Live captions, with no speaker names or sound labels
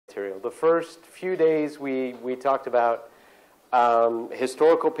material. The first few days we talked about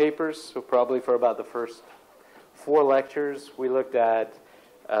historical papers, so probably for about the first 4 lectures. We looked at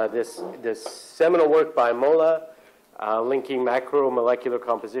this seminal work by Mola, linking macromolecular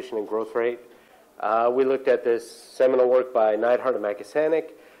composition and growth rate. We looked at this seminal work by Neidhart and Makisanik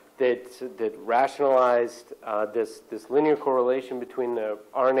that rationalized this linear correlation between the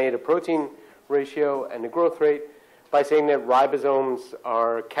RNA to protein ratio and the growth rate by saying that ribosomes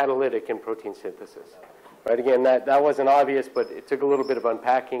are catalytic in protein synthesis. Right, again, that wasn't obvious, but it took a little bit of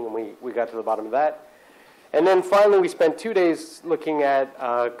unpacking, and we got to the bottom of that. And then finally, we spent 2 days looking at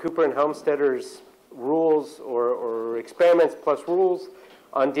Cooper and Helmstedter's rules or experiments plus rules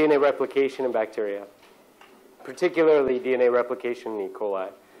on DNA replication in bacteria, particularly DNA replication in E. coli.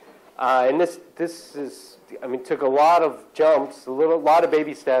 And this is, I mean, took a lot of jumps, a lot of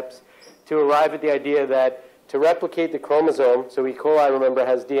baby steps to arrive at the idea that to replicate the chromosome, so E. coli, remember,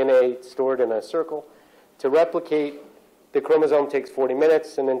 has DNA stored in a circle. To replicate the chromosome takes 40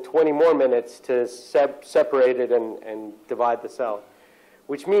 minutes and then 20 more minutes to separate it and divide the cell.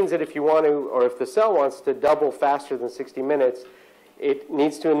 Which means that if you want to, or if the cell wants to double faster than 60 minutes, it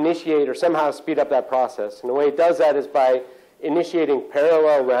needs to initiate or somehow speed up that process. And the way it does that is by initiating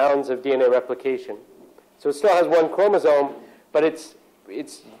parallel rounds of DNA replication. So it still has 1 chromosome, but it's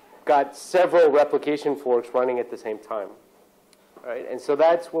got several replication forks running at the same time. All right? And so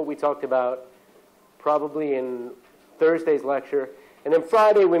that's what we talked about probably in Thursday's lecture. And then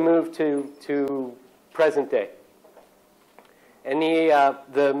Friday we moved to present day. And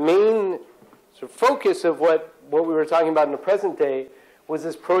the main sort of focus of what we were talking about in the present day was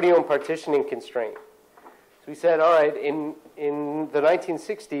this proteome partitioning constraint. So we said, all right, in the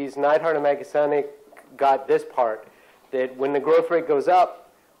 1960s, Neidhart and Makisanik got this part, that when the growth rate goes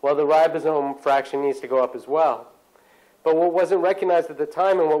up, well, the ribosome fraction needs to go up as well. But what wasn't recognized at the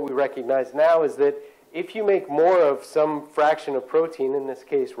time and what we recognize now is that if you make more of some fraction of protein, in this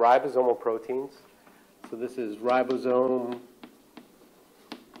case ribosomal proteins, so this is ribosome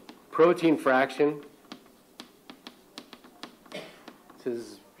protein fraction. This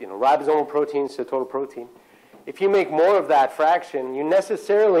is ribosomal proteins to total protein. If you make more of that fraction, you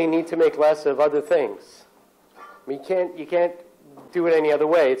necessarily need to make less of other things. I mean, you can't do it any other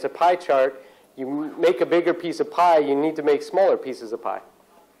way. It's a pie chart. You make a bigger piece of pie, you need to make smaller pieces of pie.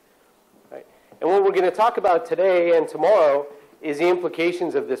 Right? And what we're going to talk about today and tomorrow is the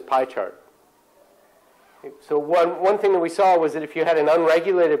implications of this pie chart. So one thing that we saw was that if you had an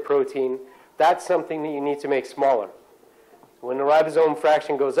unregulated protein, that's something that you need to make smaller. When the ribosome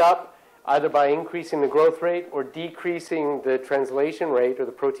fraction goes up, either by increasing the growth rate or decreasing the translation rate or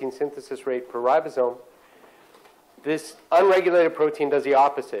the protein synthesis rate per ribosome, this unregulated protein does the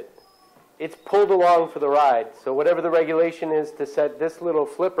opposite. It's pulled along for the ride. So whatever the regulation is to set this little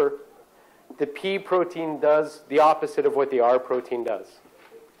flipper, the P protein does the opposite of what the R protein does.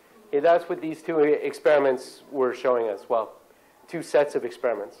 Okay, that's what these 2 experiments were showing us. Well, 2 sets of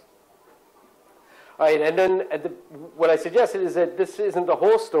experiments. All right, and then what I suggested is that this isn't the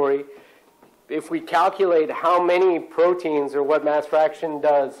whole story. If we calculate how many proteins or what mass fraction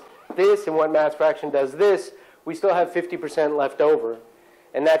does this and what mass fraction does this, we still have 50% left over.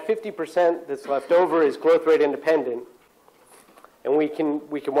 And that 50% that's left over is growth rate independent. And we can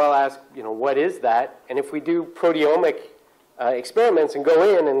well ask, what is that? And if we do proteomic experiments and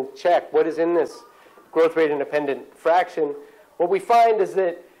go in and check what is in this growth rate independent fraction, what we find is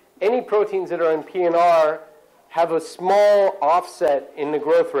that any proteins that are in P and R have a small offset in the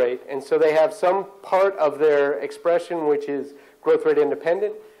growth rate. And so they have some part of their expression which is growth rate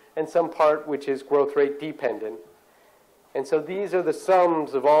independent and some part which is growth rate dependent. And so these are the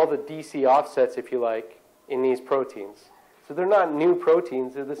sums of all the DC offsets, if you like, in these proteins. So they're not new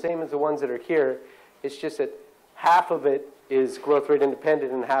proteins. They're the same as the ones that are here. It's just that half of it is growth rate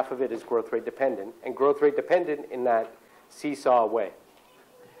independent and half of it is growth rate dependent. And growth rate dependent in that seesaw way.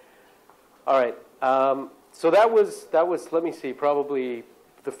 All right. So that was, let me see, probably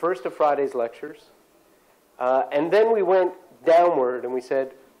the first of Friday's lectures. And then we went downward and we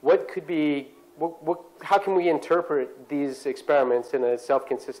said, what could be, how can we interpret these experiments in a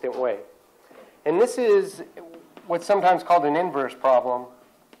self-consistent way? And this is what's sometimes called an inverse problem.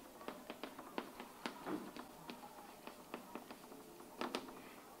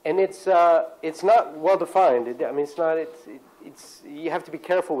 And it's not well defined. I mean, you have to be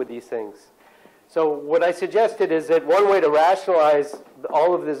careful with these things. So what I suggested is that one way to rationalize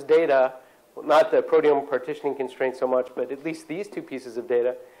all of this data, not the proteome partitioning constraint so much, but at least these 2 pieces of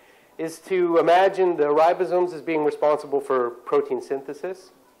data, is to imagine the ribosomes as being responsible for protein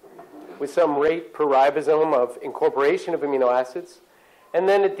synthesis with some rate per ribosome of incorporation of amino acids. And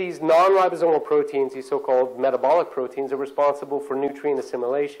then at these non-ribosomal proteins, these so-called metabolic proteins, are responsible for nutrient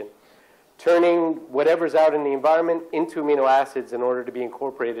assimilation, turning whatever's out in the environment into amino acids in order to be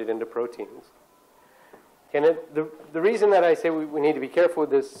incorporated into proteins. And the reason that I say we need to be careful with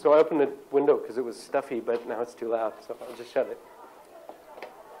this, so I opened the window because it was stuffy, but now it's too loud, so I'll just shut it.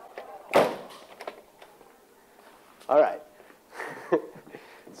 All right.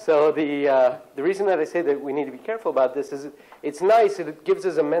 So the reason that I say that we need to be careful about this is it's nice, it gives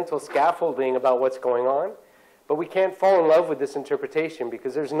us a mental scaffolding about what's going on, but we can't fall in love with this interpretation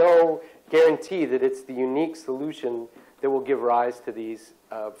because there's no guarantee that it's the unique solution that will give rise to these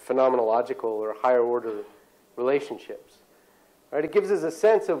phenomenological or higher order relationships. Right? It gives us a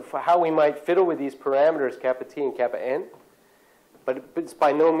sense of how we might fiddle with these parameters, kappa t and kappa n, but it's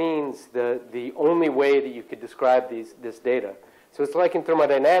by no means the only way that you could describe this data. So it's like in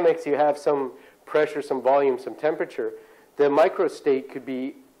thermodynamics, you have some pressure, some volume, some temperature. The microstate could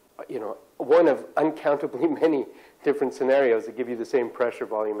be, one of uncountably many different scenarios that give you the same pressure,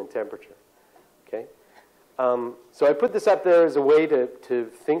 volume, and temperature. Okay? So I put this up there as a way to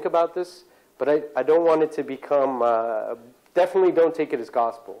think about this, but I don't want it to become, definitely don't take it as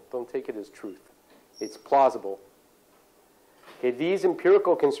gospel. Don't take it as truth. It's plausible. Okay, these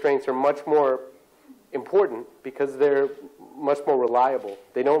empirical constraints are much more important because they're much more reliable.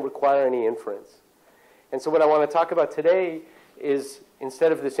 They don't require any inference. And so what I want to talk about today is,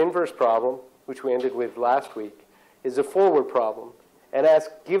 instead of this inverse problem, which we ended with last week, is a forward problem. And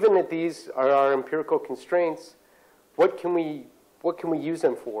ask, given that these are our empirical constraints, what can we use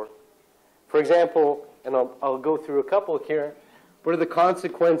them for? For example, and I'll go through a couple here, what are the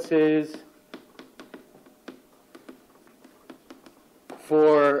consequences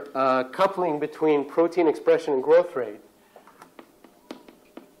for coupling between protein expression and growth rate?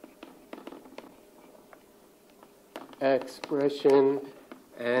 Expression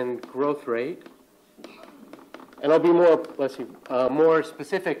and growth rate. And I'll be more, more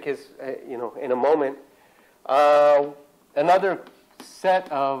specific in a moment. Another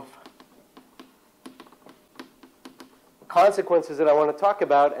set of consequences that I want to talk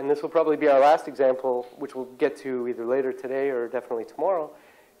about, and this will probably be our last example, which we'll get to either later today or definitely tomorrow,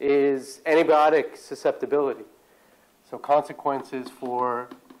 is antibiotic susceptibility. So consequences for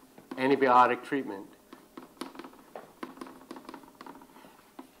antibiotic treatment.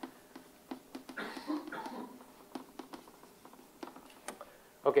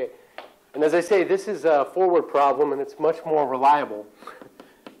 Okay, and as I say, this is a forward problem, and it's much more reliable.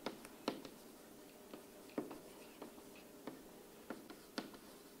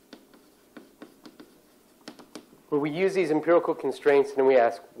 Where we use these empirical constraints, and then we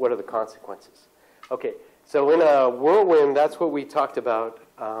ask, what are the consequences? Okay, so in a whirlwind, that's what we talked about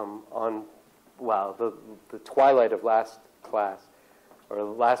on, the twilight of last class, or the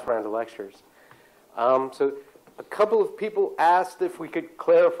last round of lectures. So a couple of people asked if we could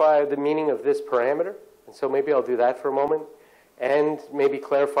clarify the meaning of this parameter, and so maybe I'll do that for a moment, and maybe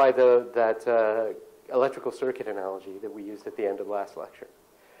clarify that electrical circuit analogy that we used at the end of last lecture.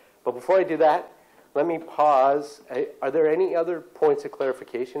 But before I do that, let me pause. Are there any other points of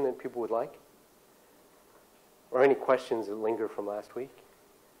clarification that people would like? Or any questions that linger from last week?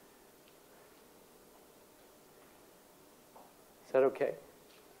 Is that okay?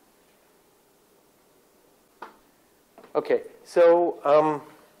 Okay, so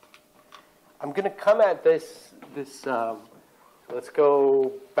I'm going to come at this let's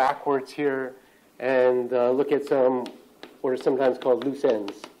go backwards here and look at some what are sometimes called loose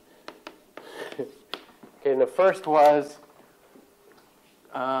ends. Okay, and the first was,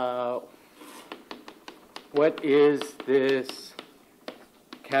 what is this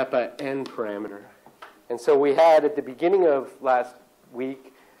kappa n parameter? And so we had at the beginning of last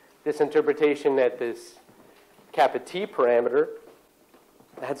week this interpretation that this kappa t parameter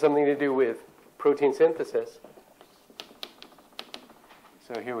had something to do with protein synthesis.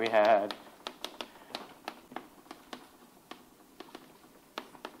 So here we had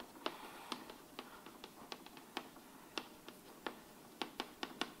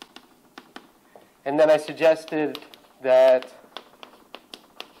and then I suggested that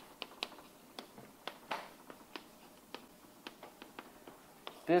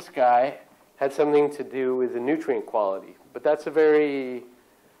this guy had something to do with the nutrient quality. But that's a very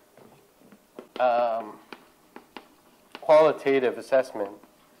qualitative assessment.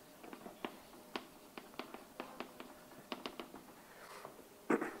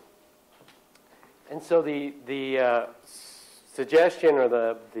 And so the suggestion or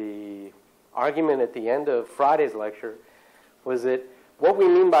the argument at the end of Friday's lecture was that what we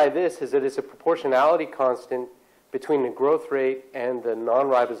mean by this is that it's a proportionality constant between the growth rate and the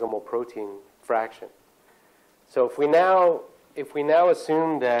non-ribosomal protein fraction. So if we now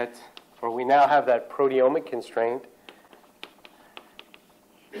assume that, or we now have that proteomic constraint,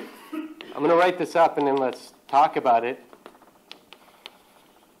 I'm going to write this up and then let's talk about it.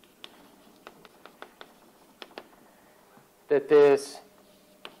 That this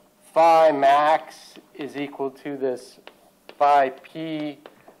phi max is equal to this phi p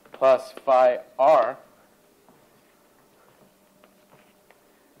plus phi r.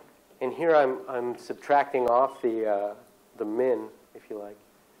 And here I'm subtracting off the min, if you like.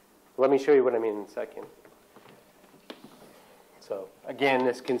 Let me show you what I mean in a second. So again,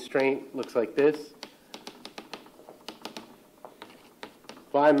 this constraint looks like this.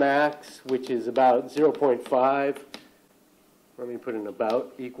 Phi max, which is about 0.5, let me put an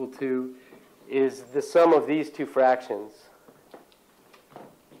about, equal to, is the sum of these two fractions.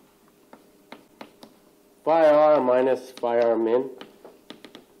 Phi r minus phi r min,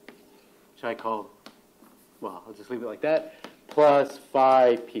 which I call, well, I'll just leave it like that, plus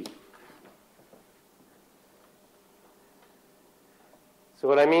phi p. So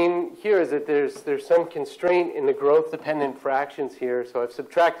what I mean here is that there's some constraint in the growth-dependent fractions here. So I've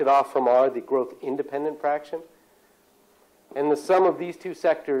subtracted off from R the growth-independent fraction. And the sum of these two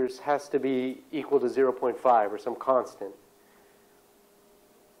sectors has to be equal to 0.5 or some constant.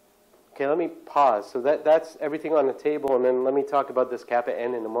 Okay, let me pause. So that's everything on the table, and then let me talk about this kappa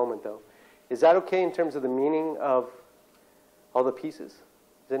n in a moment, though. Is that okay in terms of the meaning of all the pieces?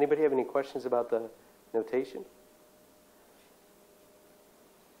 Does anybody have any questions about the notation?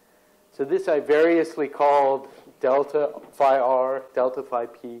 So this I variously called delta phi r, delta phi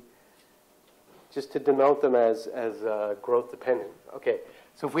p, just to denote them as growth dependent. Okay,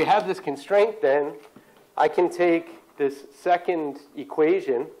 so if we have this constraint, then I can take this second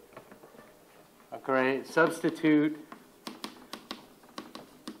equation, okay, substitute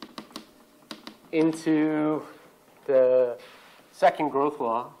into the second growth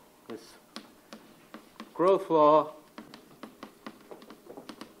law, this growth law.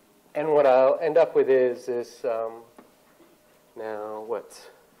 And what I'll end up with is this, now what's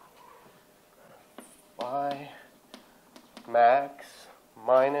phi max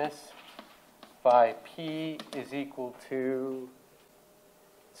minus phi p is equal to,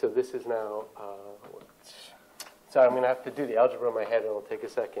 so this is now, sorry, I'm going to have to do the algebra in my head and it'll take a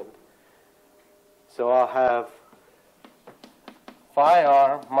second. So I'll have phi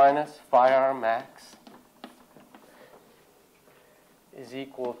r minus phi r max is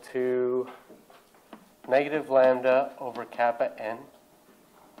equal to negative lambda over kappa n.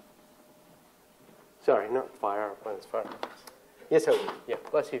 Sorry, not phi r minus phi r max. Yes, sir. Yeah,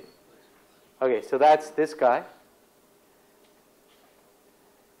 bless you. Okay, so that's this guy.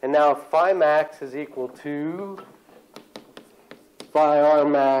 And now phi max is equal to phi r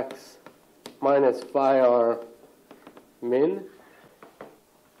max minus phi r min,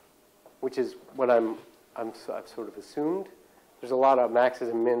 which is what I've sort of assumed. There's a lot of maxes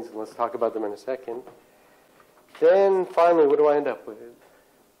and mins, and let's talk about them in a second. Then finally, what do I end up with?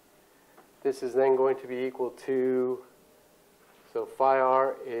 This is then going to be equal to, so phi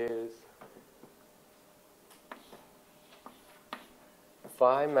r is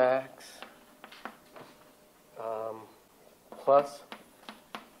phi max plus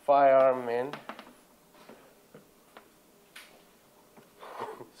phi r min.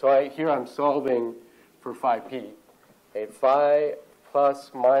 So here I'm solving for phi p. Okay, phi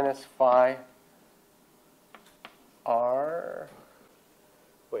plus minus phi r.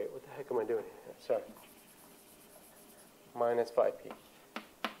 Wait, what the heck am I doing here? Sorry. Minus phi p.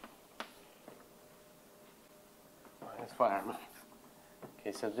 Minus phi r max.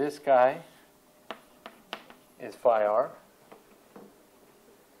 Okay, so this guy is phi r.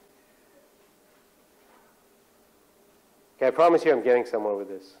 Okay, I promise you I'm getting somewhere with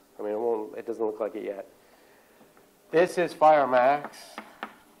this. I mean, it doesn't look like it yet. This is phi r max.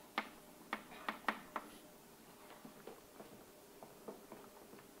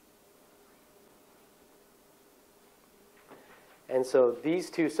 And so these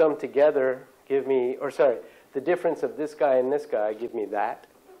two summed together give me, or sorry, the difference of this guy and this guy give me that.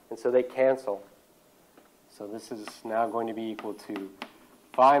 And so they cancel. So this is now going to be equal to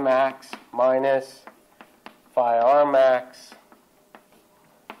phi max minus phi r max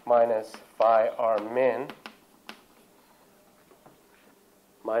minus phi r min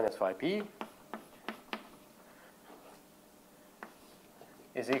minus phi p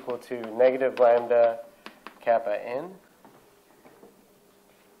is equal to negative lambda kappa n.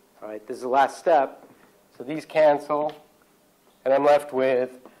 All right, this is the last step. So these cancel, and I'm left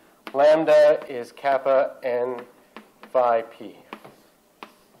with lambda is kappa n phi p.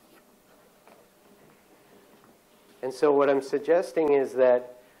 And so what I'm suggesting is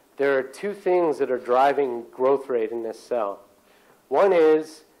that there are two things that are driving growth rate in this cell. One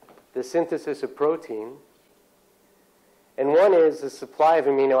is the synthesis of protein, and one is the supply of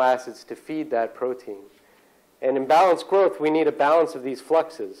amino acids to feed that protein. And in balanced growth, we need a balance of these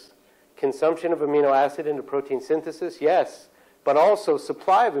fluxes. Consumption of amino acid into protein synthesis, yes, but also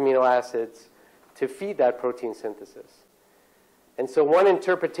supply of amino acids to feed that protein synthesis. And so one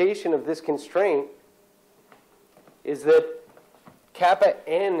interpretation of this constraint is that kappa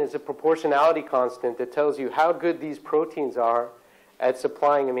n is a proportionality constant that tells you how good these proteins are at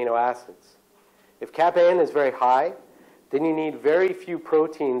supplying amino acids. If kappa n is very high, then you need very few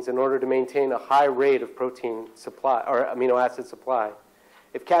proteins in order to maintain a high rate of protein supply or amino acid supply.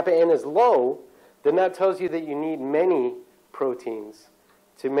 If kappa n is low, then that tells you that you need many proteins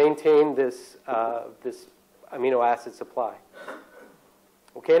to maintain this, this amino acid supply.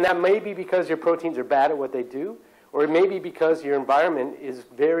 Okay, and that may be because your proteins are bad at what they do, or it may be because your environment is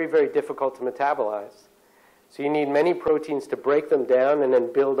very, very difficult to metabolize. So you need many proteins to break them down and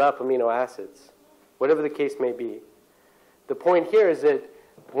then build up amino acids, whatever the case may be. The point here is that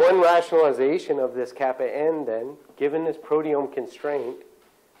one rationalization of this kappa n then, given this proteome constraint,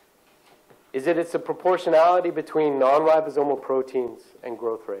 is that it's a proportionality between non-ribosomal proteins and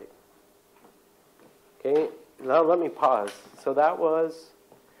growth rate. Okay, now let me pause. So that was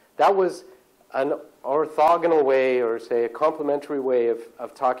an orthogonal way, or say a complementary way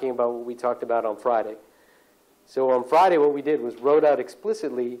of talking about what we talked about on Friday. So on Friday what we did was wrote out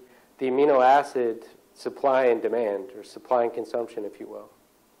explicitly the amino acid supply and demand, or supply and consumption, if you will.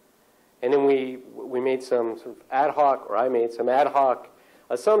 And then we made some sort of ad hoc, or I made some ad hoc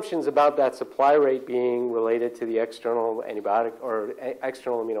assumptions about that supply rate being related to the external antibiotic or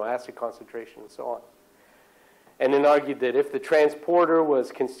external amino acid concentration and so on. And then argued that if the transporter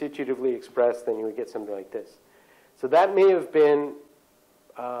was constitutively expressed, then you would get something like this. So that may have been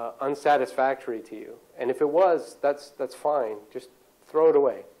unsatisfactory to you. And if it was, that's fine. Just throw it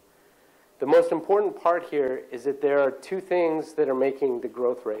away. The most important part here is that there are two things that are making the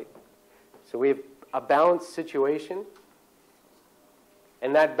growth rate. So we have a balanced situation,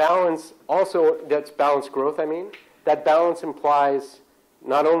 and that balance also, that's balanced growth, I mean. That balance implies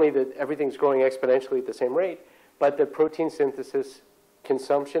not only that everything's growing exponentially at the same rate, but that protein synthesis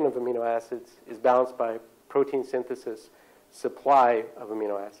consumption of amino acids is balanced by protein synthesis supply of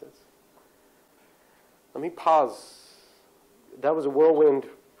amino acids. Let me pause. That was a whirlwind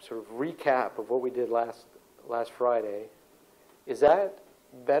sort of recap of what we did last Friday. Is that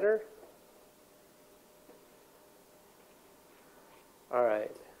better? All right.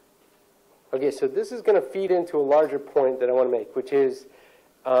 Okay, so this is going to feed into a larger point that I want to make, which is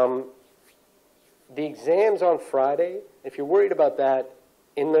the exams on Friday, if you're worried about that,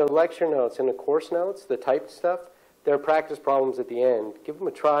 in the lecture notes, in the course notes, the typed stuff, there are practice problems at the end. Give them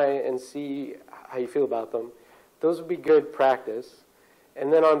a try and see how you feel about them. Those would be good practice.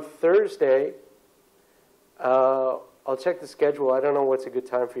 And then on Thursday, I'll check the schedule. I don't know what's a good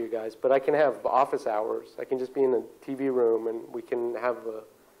time for you guys, but I can have office hours. I can just be in the TV room, and we can have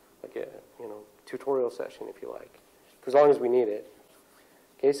like a tutorial session if you like, for as long as we need it.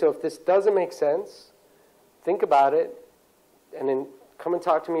 Okay, so if this doesn't make sense, think about it, and then come and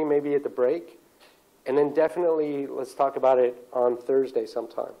talk to me maybe at the break, and then definitely let's talk about it on Thursday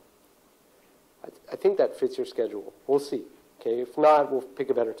sometime. I think that fits your schedule. We'll see. Okay, if not, we'll pick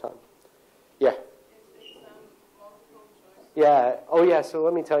a better time. Yeah. Multiple choice. Yeah. Oh, yeah. So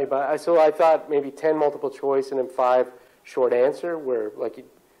let me tell you about it. So I thought maybe 10 multiple choice and then 5 short answer, where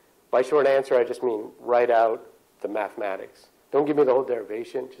by short answer I just mean write out the mathematics. Don't give me the whole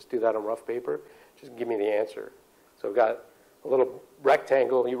derivation. Just do that on rough paper. Just give me the answer. So I've got a little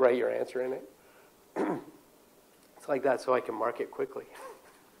rectangle. You write your answer in it. It's like that so I can mark it quickly.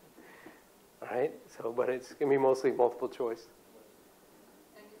 All right. So, but it's going to be mostly multiple choice.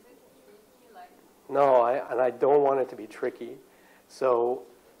 And is it tricky, like? No, and I don't want it to be tricky. So,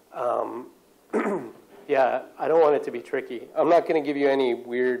 yeah, I don't want it to be tricky. I'm not going to give you any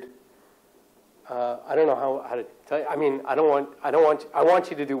weird. I don't know how to tell you. I mean, I want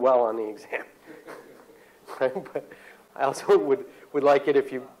you to do well on the exam. Right? But I also would like it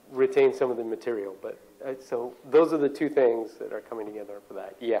if you retain some of the material. But so those are the two things that are coming together for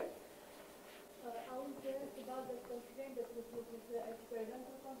that. Yeah. I was curious about the constraint that was looking for the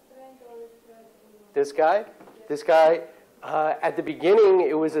experimental constraint, or This guy, at the beginning,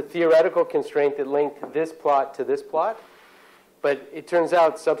 it was a theoretical constraint that linked this plot to this plot. But it turns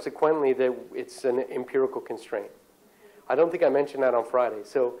out subsequently that it's an empirical constraint. I don't think I mentioned that on Friday.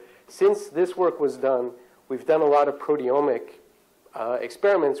 So since this work was done, we've done a lot of proteomic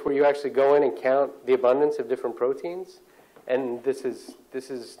experiments where you actually go in and count the abundance of different proteins. And this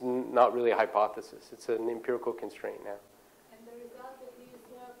is not really a hypothesis. It's an empirical constraint now. And the result of these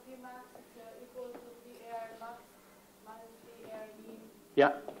Pmax is equal to PR max minus PR mean.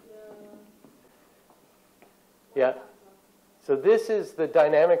 Yeah. Yeah. So this is the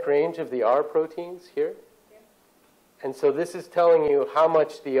dynamic range of the R proteins here. And so this is telling you how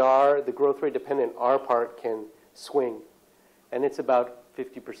much the R, the growth rate dependent R part, can swing. And it's about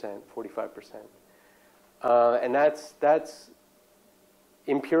 50%, 45%. And that's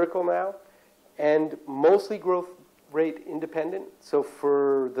empirical now, and mostly growth rate independent. So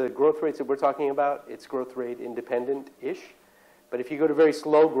for the growth rates that we're talking about, it's growth rate independent-ish. But if you go to very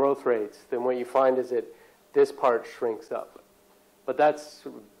slow growth rates, then what you find is that this part shrinks up. But that's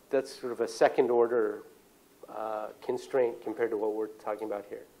sort of a second order constraint compared to what we're talking about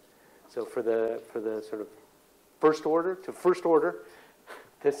here. So for the sort of first order to first order,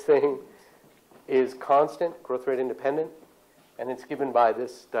 this thing is constant, growth rate independent, and it's given by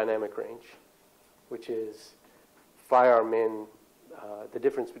this dynamic range, which is phi r min, the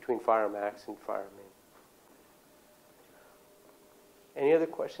difference between phi r max and phi r min. Any other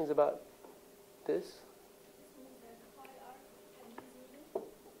questions about this?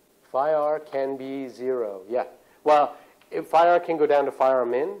 Phi r can be 0, yeah. Well, if phi r can go down to phi r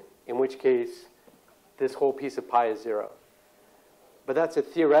min, in which case this whole piece of pi is 0. But that's a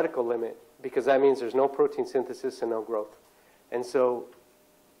theoretical limit, because that means there's no protein synthesis and no growth. And so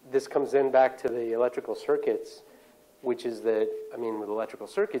this comes then back to the electrical circuits, which is that, I mean, with electrical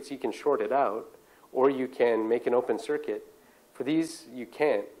circuits, you can short it out, or you can make an open circuit. For these, you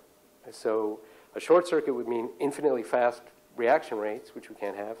can't. So a short circuit would mean infinitely fast reaction rates, which we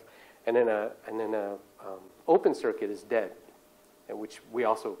can't have, and then a open circuit is dead, and which we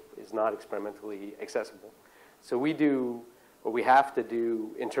also is not experimentally accessible. So we do, or we have to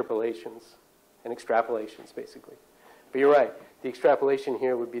do interpolations and extrapolations, basically. But you're right. The extrapolation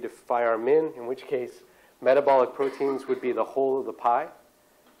here would be to phi r min, in which case metabolic proteins would be the whole of the pie,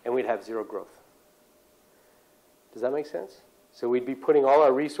 and we'd have 0 growth. Does that make sense? So we'd be putting all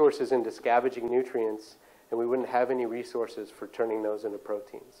our resources into scavenging nutrients, and we wouldn't have any resources for turning those into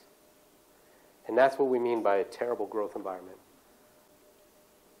proteins. And that's what we mean by a terrible growth environment.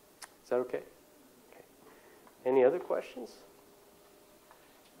 Is that okay? Okay. Any other questions?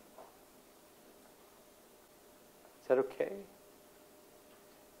 Is that okay?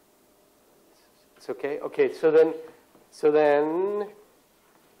 It's okay? Okay, so then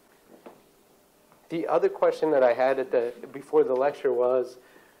the other question that I had before the lecture was,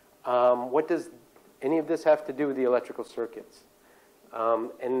 what does any of this have to do with the electrical circuits?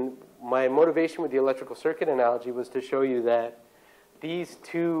 And my motivation with the electrical circuit analogy was to show you that these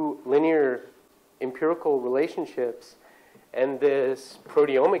two linear empirical relationships and this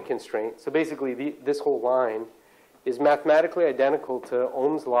proteomic constraint, so basically this whole line, is mathematically identical to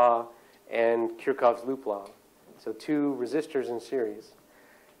Ohm's law and Kirchhoff's loop law. So two resistors in series.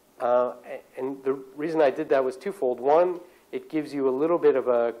 And the reason I did that was twofold. One, it gives you a little bit of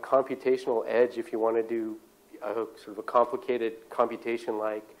a computational edge if you want to do a sort of a complicated computation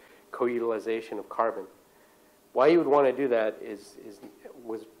like co-utilization of carbon. Why you would want to do that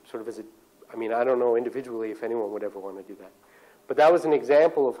was sort of as a, I mean, I don't know individually if anyone would ever want to do that. But that was an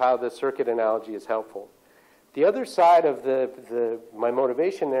example of how the circuit analogy is helpful. The other side of my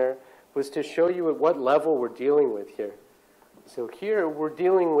motivation there was to show you at what level we're dealing with here. So here we're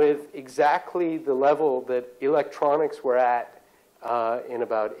dealing with exactly the level that electronics were at in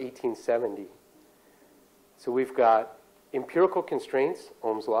about 1870. So we've got empirical constraints,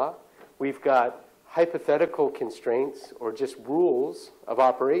 Ohm's law. We've got hypothetical constraints, or just rules of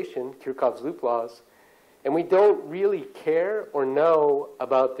operation, Kirchhoff's loop laws. And we don't really care or know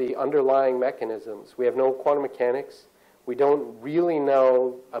about the underlying mechanisms. We have no quantum mechanics. We don't really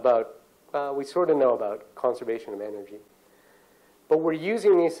know about, we sort of know about conservation of energy. But we're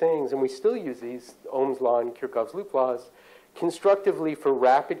using these things, and we still use these, Ohm's law and Kirchhoff's loop laws, constructively for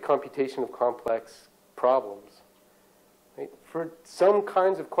rapid computation of complex problems. Right? For some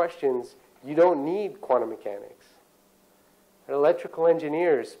kinds of questions, you don't need quantum mechanics. And electrical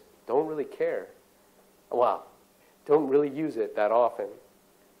engineers don't really care. Well, don't really use it that often,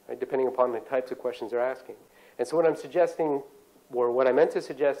 right, depending upon the types of questions they're asking. And so what I'm suggesting, or what I meant to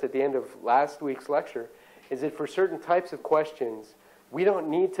suggest at the end of last week's lecture, is that for certain types of questions, we don't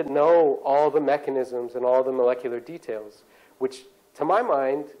need to know all the mechanisms and all the molecular details, which, to my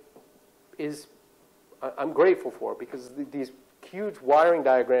mind, I'm grateful for, because these huge wiring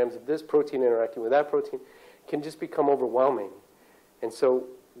diagrams of this protein interacting with that protein can just become overwhelming. And so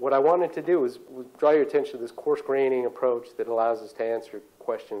what I wanted to do was draw your attention to this coarse graining approach that allows us to answer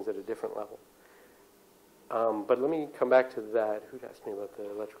questions at a different level. But let me come back to that. Who asked me about the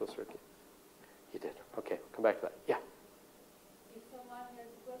electrical circuit? You did. Okay, come back to that. Yeah. If someone has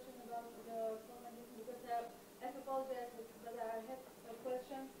a question about the formalism, because I apologize, but I have a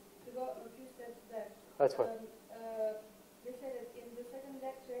question to go a few steps back. That's fine. They said that in the second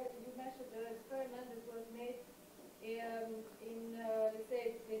lecture, you mentioned the experiment that was made let's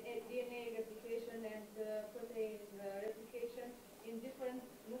say, in DNA replication and protein replication in different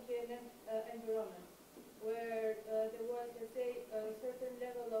nutrient environments, where there was, let's say, a certain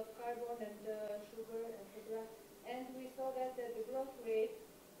level of carbon and sugar, etc. And we saw that the growth rate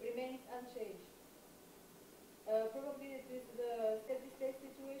remains unchanged. Probably this is the steady-state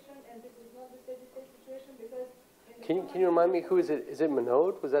situation, and this is not the steady-state situation because... Can you remind me, who is it? Is it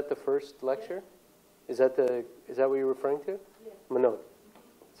Monod? Was that the first lecture? Yes. Is that what you're referring to? Yes. Monod.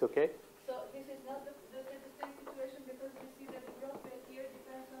 It's okay? So this is not the steady-state situation because we see that the growth rate here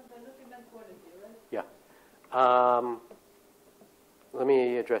depends on the nutrient quality, right? Yeah. Let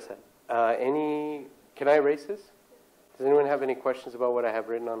me address that. Can I erase this? Does anyone have any questions about what I have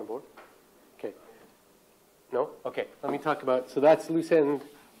written on the board? Okay. No? Okay. Let me talk about, so that's loose end.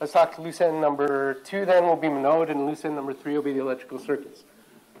 Let's talk loose end number 2 then will be Monod, and loose end number 3 will be the electrical circuits.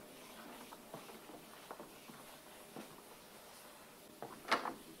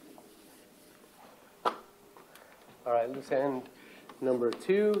 All right, loose end number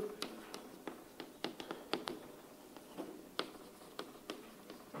 2.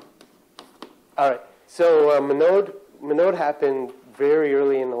 All right, so Monod happened very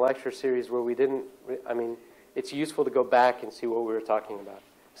early in the lecture series where we didn't, it's useful to go back and see what we were talking about.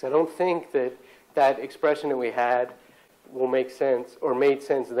 So I don't think that that expression that we had will make sense, or made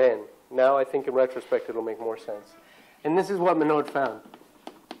sense then. Now I think in retrospect it'll make more sense. And this is what Monod found.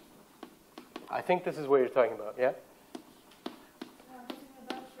 I think this is what you're talking about, yeah? I'm talking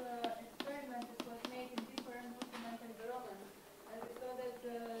about the experiment that was made in different nutrient environments. And we saw that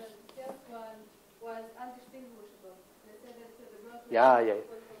the first one was undistinguishable. They said that the growth rate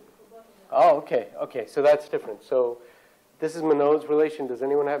was forgotten. Oh, okay, okay, so that's different. So this is Monod's relation. Does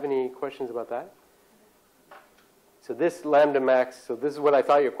anyone have any questions about that? So this lambda max, so this is what I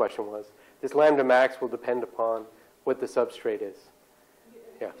thought your question was. This lambda max will depend upon what the substrate is.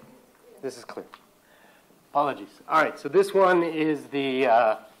 Yeah, this is clear. Apologies. All right, so this one is the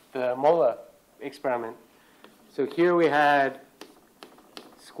MOLA experiment. So here we had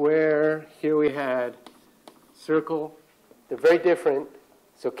square, here we had circle. They're very different,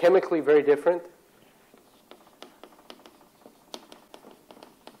 so chemically very different.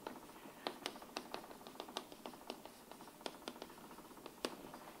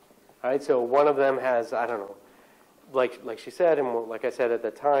 All right, so one of them has, I don't know, like she said, and like I said at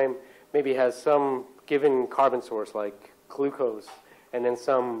the time, maybe has some given carbon source like glucose, and then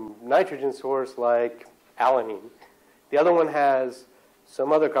some nitrogen source like alanine. The other one has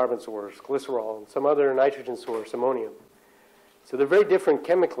some other carbon source, glycerol, and some other nitrogen source, ammonium. So they're very different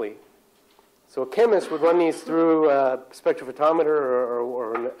chemically. So a chemist would run these through a spectrophotometer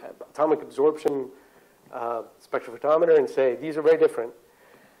or an atomic absorption spectrophotometer and say, these are very different.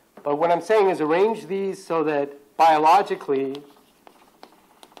 But what I'm saying is arrange these so that biologically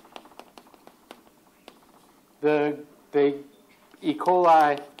the E.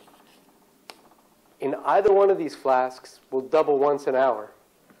 coli in either one of these flasks will double once an hour.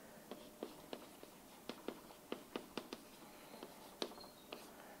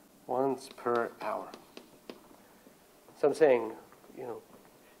 Once per hour. So I'm saying,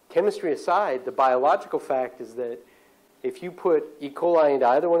 chemistry aside, the biological fact is that if you put E. coli into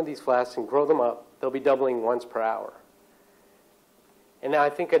either one of these flasks and grow them up, they'll be doubling once per hour. And now I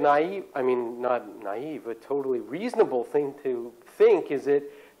think not naive, a totally reasonable thing to think is that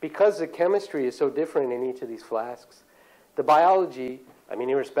because the chemistry is so different in each of these flasks, the biology,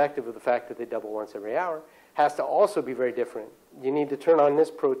 irrespective of the fact that they double once every hour, has to also be very different. You need to turn on this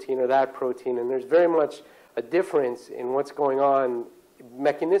protein or that protein, and there's very much a difference in what's going on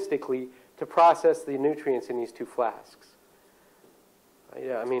mechanistically to process the nutrients in these two flasks.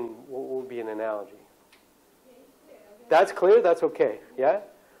 Yeah, what would be an analogy? That's clear? That's okay, yeah?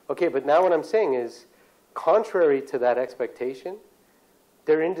 Okay, but now what I'm saying is, contrary to that expectation,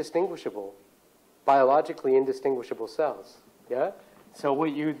 they're indistinguishable, biologically indistinguishable cells, yeah? So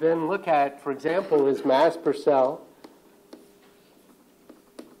what you then look at, for example, is mass per cell.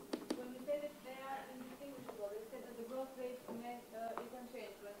 When you say that they are indistinguishable, they said that the growth rate is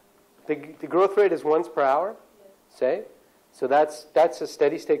unchanged, right? The growth rate is once per hour, yes. Say. So that's a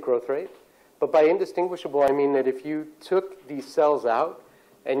steady state growth rate. But by indistinguishable, I mean that if you took these cells out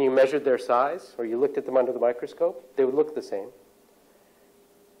and you measured their size, or you looked at them under the microscope, they would look the same,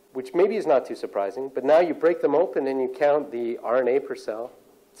 which maybe is not too surprising. But now you break them open and you count the RNA per cell,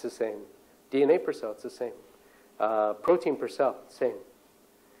 it's the same. DNA per cell, it's the same. Protein per cell, same.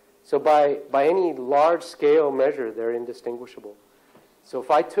 So by any large-scale measure, they're indistinguishable. So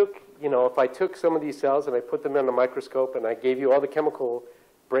if I took some of these cells and I put them in a microscope and I gave you all the chemical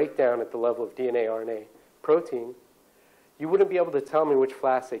breakdown at the level of DNA, RNA, protein, you wouldn't be able to tell me which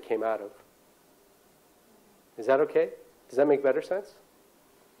flask they came out of. Is that okay? Does that make better sense?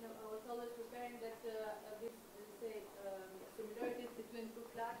 No, I was always preparing that this, say, similarities between two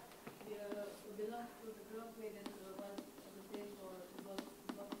flags belong to the growth rate that was the same for both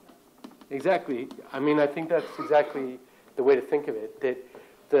flags. Exactly. I mean, I think that's exactly the way to think of it,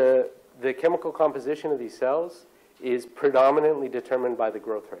 that the chemical composition of these cells is predominantly determined by the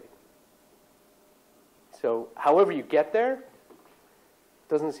growth rate. So however you get there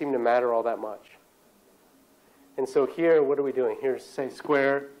doesn't seem to matter all that much. And so here, what are we doing? Here, say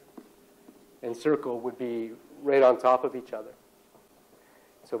square and circle would be right on top of each other.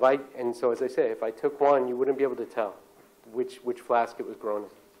 So as I say, if I took one, you wouldn't be able to tell which flask it was grown in.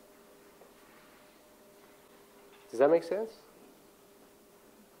 Does that make sense?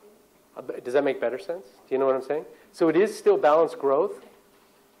 Does that make better sense? Do you know what I'm saying? So it is still balanced growth.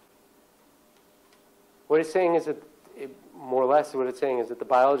 What it's saying is that, more or less, what it's saying is that the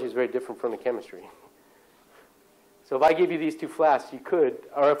biology is very different from the chemistry. So if I give you these two flasks, you could,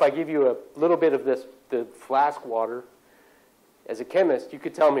 or if I give you a little bit of the flask water, as a chemist, you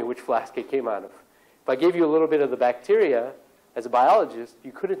could tell me which flask it came out of. If I gave you a little bit of the bacteria, as a biologist,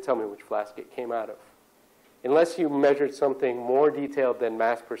 you couldn't tell me which flask it came out of, unless you measured something more detailed than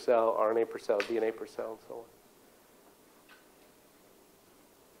mass per cell, RNA per cell, DNA per cell, and so on.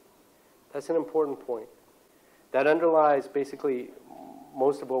 That's an important point. That underlies basically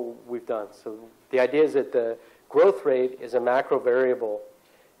most of what we've done. So the idea is that the growth rate is a macro variable,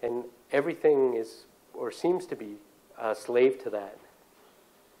 and everything is, or seems to be, a slave to that,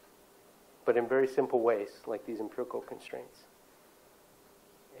 but in very simple ways, like these empirical constraints.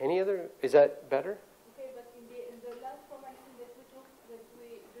 Any other, is that better? Okay, but in the last formation that we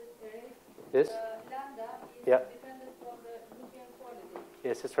just erased, This? lambda is Yeah. dependent on the nucleon quality.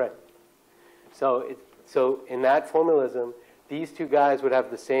 Yes, that's right. So in that formalism, these two guys would have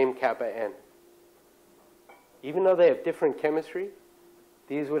the same kappa n. Even though they have different chemistry,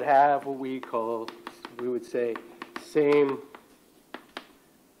 these would have what we would say, same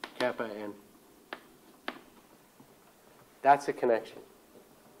kappa n. That's a connection.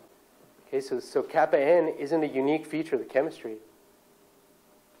 Okay, so kappa n isn't a unique feature of the chemistry.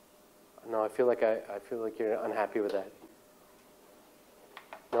 No, I feel like you're unhappy with that.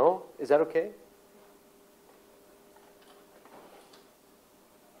 No? Is that okay?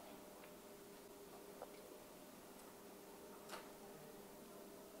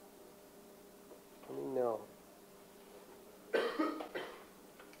 Let me know.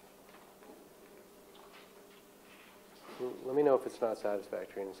 Let me know if it's not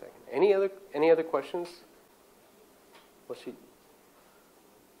satisfactory in a second. Any other questions? Okay,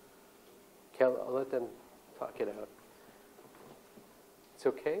 I'll let them talk it out. It's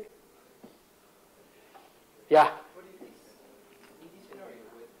okay? Yeah? What is this? In this scenario,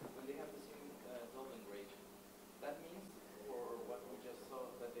 when they have the same doubling rate, that means, for what we just saw,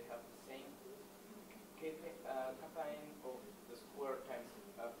 that they have the same kappa n of the square times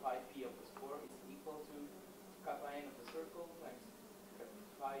phi p of the square is equal to kappa n of the circle times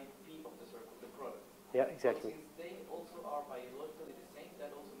phi p of the circle, the product. Yeah, exactly. Since they also are biologically the same,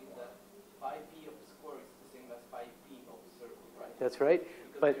 that also means that phi p of the square is the same as phi p of the circle, right? That's right.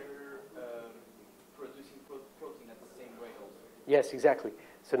 Because But they're producing protein at the same rate also. yes, exactly.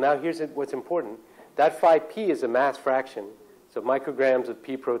 So now here's what's important. That phi p is a mass fraction, so micrograms of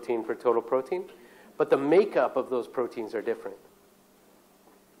P protein per total protein, but the makeup of those proteins are different.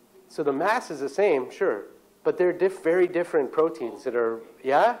 So the mass is the same, sure, but they're very different proteins that are,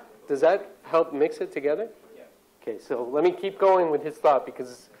 yeah? Does that help mix it together? Yeah. Okay, so let me keep going with his thought because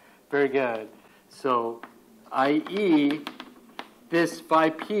it's very good. So, i.e., this phi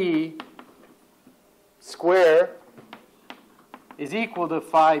p square is equal to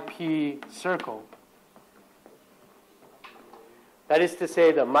phi p circle. That is to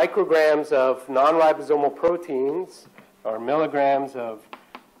say, the micrograms of non-ribosomal proteins, or milligrams of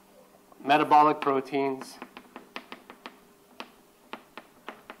metabolic proteins,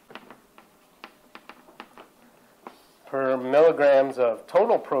 per milligrams of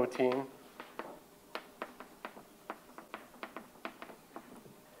total protein,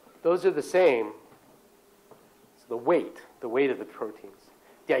 those are the same. So the weight of the proteins.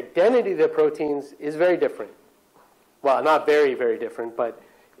 the identity of the proteins is very different. Well, not very, very different, but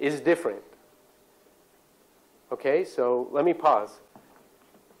is different. Okay, so let me pause.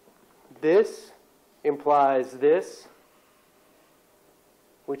 This implies this,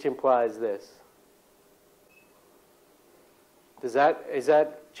 which implies this. Is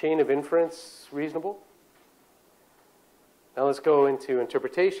that chain of inference reasonable? Now let's go into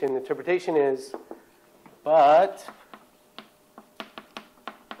interpretation. Interpretation is, but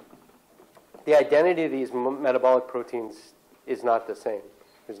the identity of these metabolic proteins is not the same.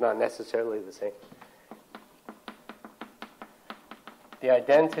 It's not necessarily the same. The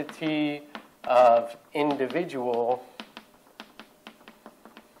identity of individual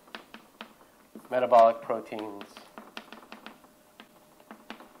metabolic proteins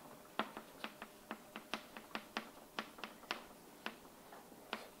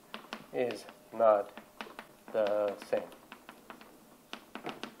is not the same.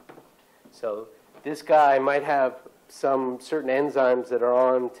 So this guy might have some certain enzymes that are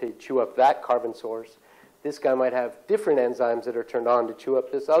on to chew up that carbon source. This guy might have different enzymes that are turned on to chew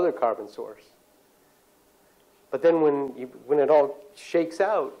up this other carbon source. But then when it all shakes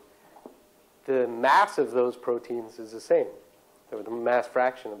out, the mass of those proteins is the same. Or the mass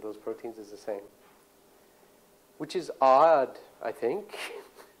fraction of those proteins is the same. Which is odd, I think.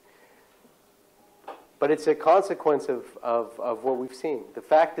 But it's a consequence of what we've seen. The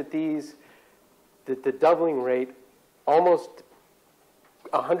fact that the doubling rate almost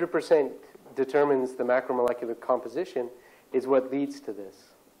 100% determines the macromolecular composition is what leads to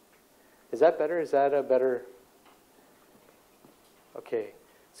this. Is that better? Is that a better? Okay.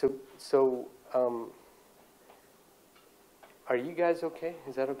 So are you guys okay?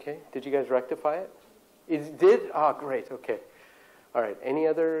 Is that okay? Did you guys rectify it? It did? Oh, great. Okay. All right. Any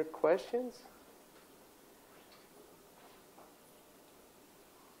other questions?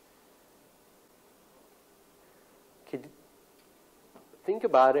 Think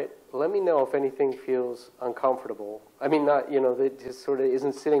about it. Let me know if anything feels uncomfortable. I mean, not, that just sort of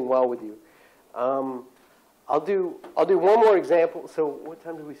isn't sitting well with you. I'll do one more example. So what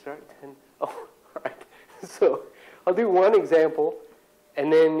time did we start? 10? Oh, all right. So I'll do one example,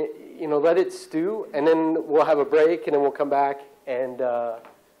 and then let it stew, and then we'll have a break, and then we'll come back and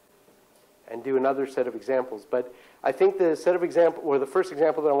do another set of examples. But I think the set of example, or the first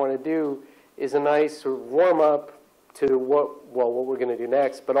example that I want to do, is a nice sort of warm up to what we're going to do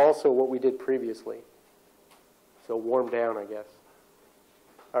next, but also what we did previously. So warm down, I guess.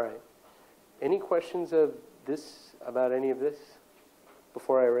 All right. Any questions of this, about any of this,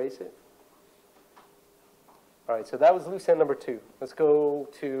 before I erase it? All right, so that was loose end number 2. Let's go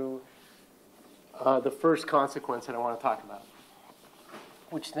to the first consequence that I want to talk about,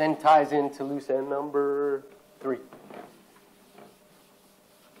 which then ties into loose end number 3.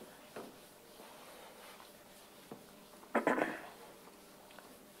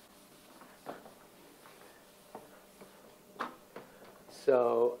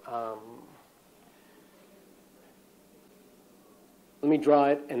 So let me draw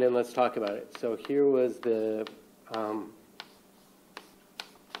it, and then let's talk about it. So here was the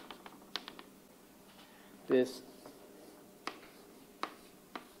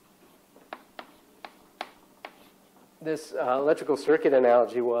this electrical circuit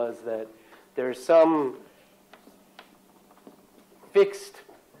analogy was that there's some fixed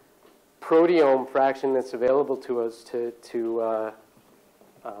proteome fraction that's available to us to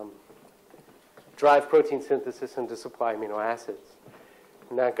drive protein synthesis and to supply amino acids.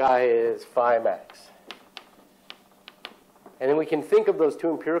 And that guy is phi max. And then we can think of those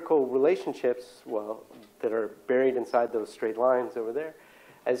two empirical relationships, well, that are buried inside those straight lines over there,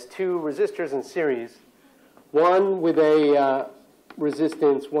 as two resistors in series, one with a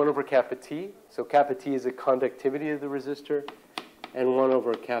resistance 1 over kappa T. So kappa T is the conductivity of the resistor, and 1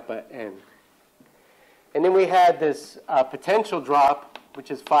 over kappa N. And then we had this potential drop,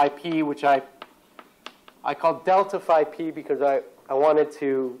 which is phi P, which I called delta phi P because I wanted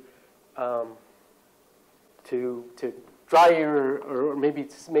to draw your, or maybe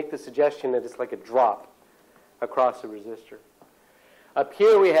make the suggestion that it's like a drop across the resistor. Up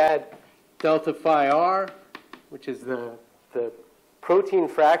here we had delta phi R, which is the protein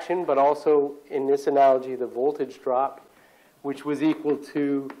fraction, but also in this analogy the voltage drop, which was equal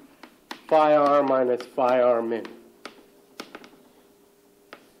to phi R minus phi R min.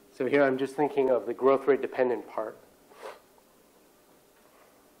 So here I'm just thinking of the growth rate dependent part.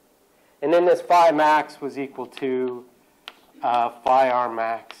 And then this phi max was equal to phi R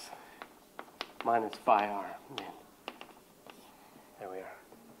max minus phi R min. There we are.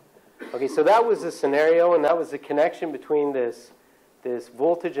 Okay, so that was the scenario, and that was the connection between this this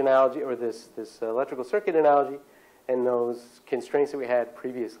voltage analogy, or this electrical circuit analogy, and those constraints that we had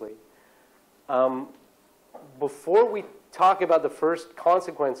previously. Before we talk about the first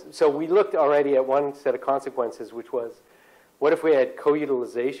consequence, so we looked already at one set of consequences, which was, what if we had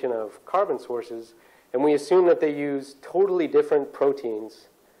co-utilization of carbon sources, and we assume that they use totally different proteins,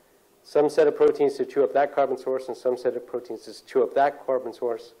 some set of proteins to chew up that carbon source and some set of proteins to chew up that carbon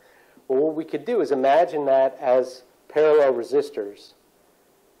source. Well, what we could do is imagine that as parallel resistors.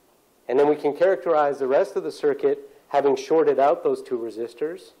 And then we can characterize the rest of the circuit having shorted out those two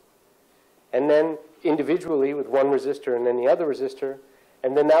resistors, and then individually with one resistor and then the other resistor,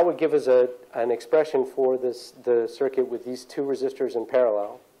 and then that would give us an expression for the circuit with these two resistors in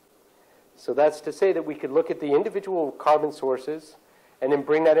parallel. So that's to say that we could look at the individual carbon sources and then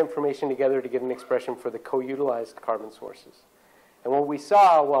bring that information together to get an expression for the co-utilized carbon sources. And what we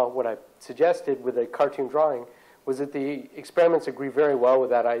saw, well, what I suggested with a cartoon drawing, was that the experiments agree very well with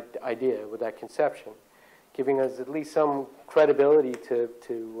that idea, with that conception, giving us at least some credibility to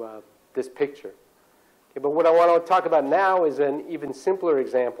this picture. Okay, but what I want to talk about now is an even simpler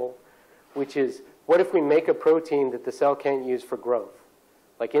example, which is, what if we make a protein that the cell can't use for growth,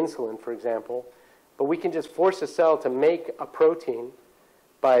 like insulin, for example, but we can just force a cell to make a protein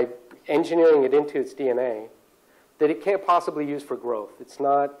by engineering it into its DNA that it can't possibly use for growth.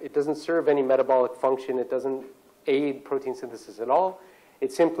 It doesn't serve any metabolic function. It doesn't aid protein synthesis at all.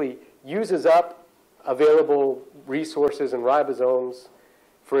 It simply uses up available resources and ribosomes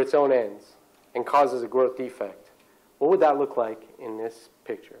for its own ends and causes a growth defect. What would that look like in this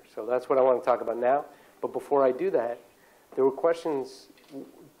picture? So that's what I want to talk about now. But before I do that, there were questions.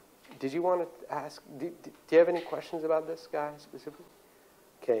 Did you want to ask? Do you have any questions about this guy specifically?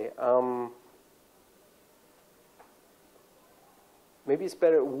 Okay. Maybe it's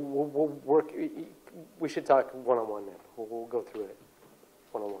better. We'll work. We should talk one-on-one then. We'll go through it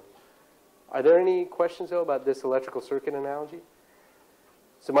one-on-one. Are there any questions, though, about this electrical circuit analogy?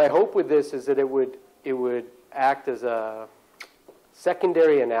 So my hope with this is that it would act as a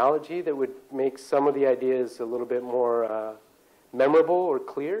secondary analogy that would make some of the ideas a little bit more memorable or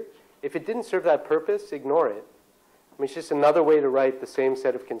clear. If it didn't serve that purpose, ignore it. I mean, it's just another way to write the same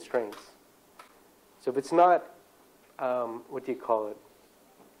set of constraints. So if it's not, what do you call it?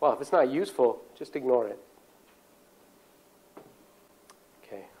 Well, if it's not useful, just ignore it.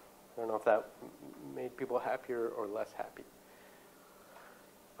 Okay. I don't know if that made people happier or less happy.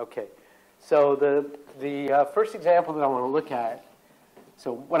 Okay. So the first example that I want to look at,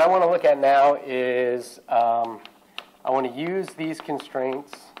 so what I want to look at now is I want to use these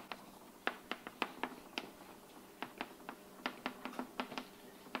constraints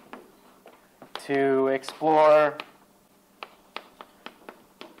to explore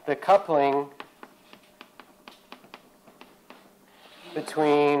the coupling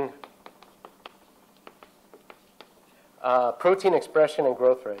between protein expression and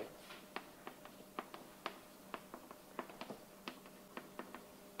growth rate.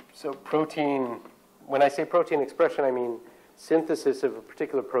 So protein, when I say protein expression, I mean synthesis of a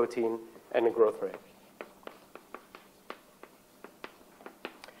particular protein and the growth rate.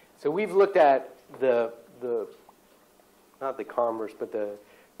 So we've looked at the not the converse, but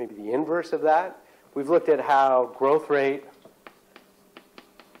maybe the inverse of that. We've looked at how growth rate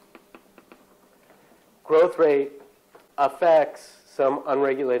affects some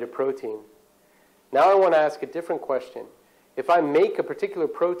unregulated protein. Now I want to ask a different question. If I make a particular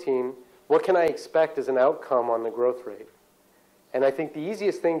protein, what can I expect as an outcome on the growth rate? And I think the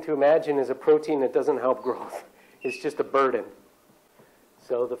easiest thing to imagine is a protein that doesn't help growth. It's just a burden.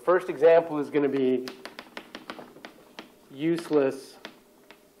 So the first example is going to be useless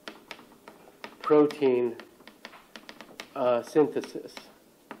protein synthesis.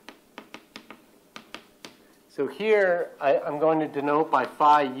 So here I'm going to denote by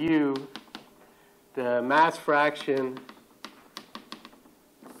phi u the mass fraction.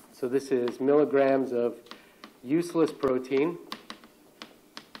 So this is milligrams of useless protein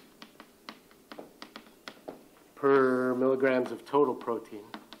per milligrams of total protein.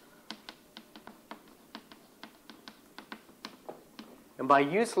 And by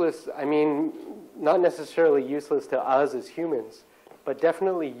useless, I mean not necessarily useless to us as humans, but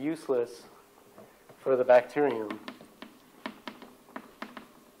definitely useless for the bacterium,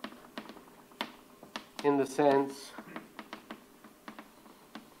 in the sense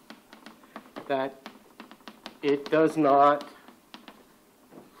that it does not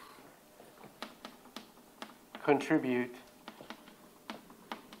contribute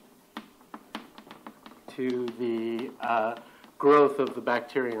to the growth of the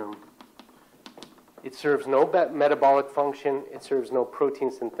bacterium It serves no metabolic function. It serves no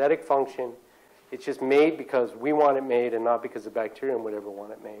protein synthetic function. It's just made because we want it made and not because the bacterium would ever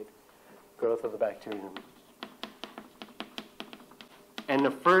want it made. Growth of the bacterium. And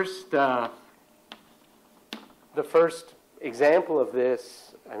the first example of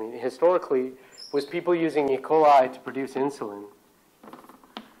this, I mean, historically, was people using E. coli to produce insulin.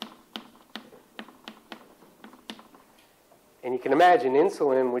 And you can imagine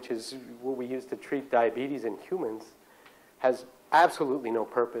insulin, which is what we use to treat diabetes in humans, has absolutely no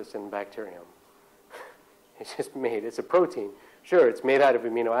purpose in bacterium. It's just made, it's a protein. Sure, it's made out of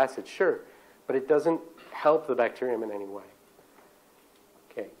amino acids, sure, but it doesn't help the bacterium in any way.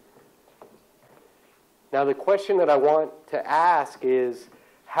 Okay. Now the question that I want to ask is,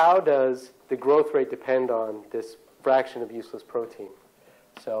 how does the growth rate depend on this fraction of useless protein?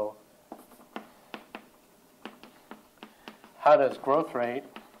 So, how does growth rate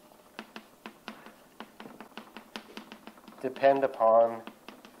depend upon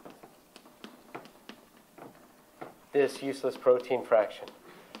this useless protein fraction?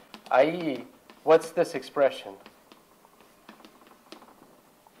 I.e., what's this expression?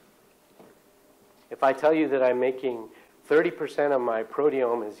 If I tell you that I'm making 30% of my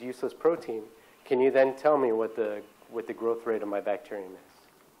proteome is useless protein, can you then tell me what the growth rate of my bacterium is?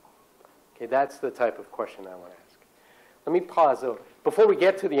 Okay, that's the type of question I want to ask. Let me pause, though. Before we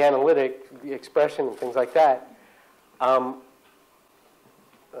get to the analytic, the expression, and things like that,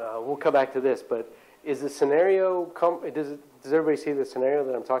 we'll come back to this, but is the scenario, does everybody see the scenario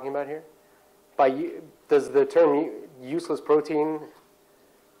that I'm talking about here? Does the term useless protein, do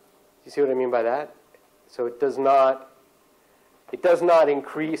you see what I mean by that? So it does not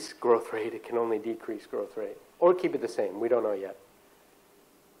increase growth rate, it can only decrease growth rate. Or keep it the same, we don't know yet.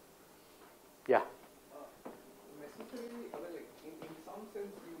 Yeah? Necessarily, I mean, like, in some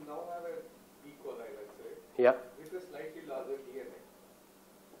sense, you now have an E. coli, let's say, Yeah. with a slightly larger DNA.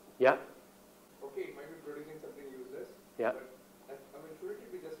 Yeah? Okay, it might be producing something useless, Yeah. but I mean, should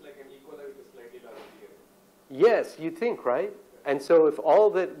it be just like an E. coli with a slightly larger DNA? Yes, you'd think, right? And so if all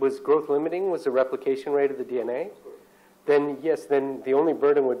that was growth limiting was the replication rate of the DNA, then yes, then the only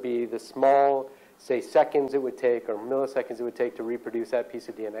burden would be the small, say, seconds it would take or milliseconds it would take to reproduce that piece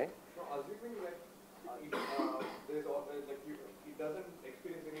of DNA. No, assuming that it doesn't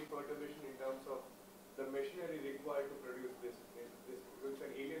experience any perturbation in terms of the machinery required to produce this it's an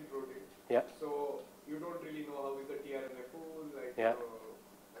alien protein. Yeah. So you don't really know how is the tRNA pool, like, Yeah.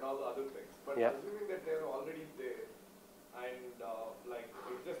 and all the other things. But Yeah. assuming that they're already there, and like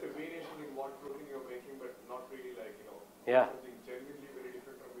it's just a variation in what protein you're making, but not really like Yeah. something genuinely very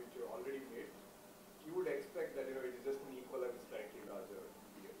different from which you already made, you would expect that it is just an equal and slightly larger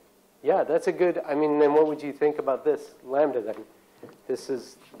DNA. Yeah, that's a good, I mean, then what would you think about this lambda then? This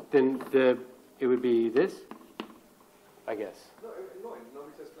is, then it would be this, I guess. No,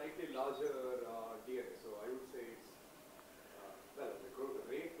 it's a slightly larger DNA, so I would say it's, well, the growth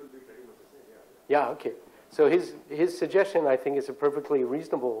rate will be pretty much the same, yeah. Yeah, okay. So his suggestion, I think, is a perfectly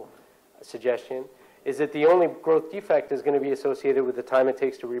reasonable suggestion, is that the only growth defect is going to be associated with the time it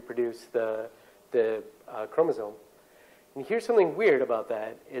takes to reproduce the chromosome. And here's something weird about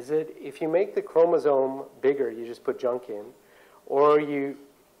that, is that if you make the chromosome bigger, you just put junk in, or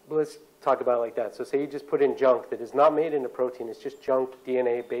let's talk about it like that. So say you just put in junk that is not made into protein, it's just junk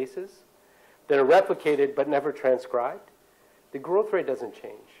DNA bases that are replicated but never transcribed, the growth rate doesn't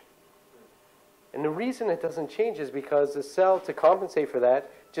change. And the reason it doesn't change is because the cell, to compensate for that,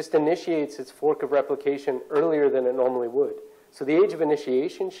 just initiates its fork of replication earlier than it normally would. So the age of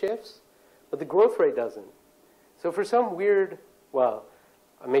initiation shifts, but the growth rate doesn't. So for some weird, well,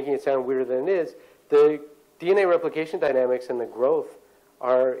 I'm making it sound weirder than it is, the DNA replication dynamics and the growth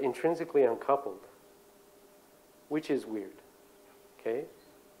are intrinsically uncoupled, which is weird, okay?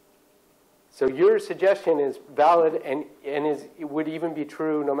 So your suggestion is valid and it would even be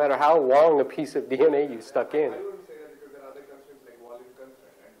true no matter how long a piece of DNA you stuck in. I wouldn't say that because there are other constraints like volume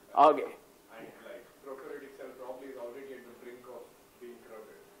constraint Okay. and like prokaryotic cell probably is already at the brink of being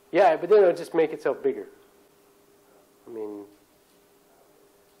crowded. Yeah, but then it'll just make itself bigger. I mean,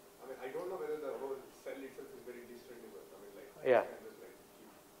 I don't know whether the whole cell itself is very distributable. I mean, like, yeah. you can just like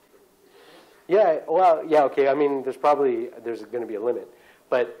keep. Yeah, well, yeah, okay. I mean, there's going to be a limit.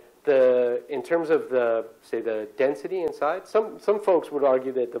 But in terms of say the density inside, some folks would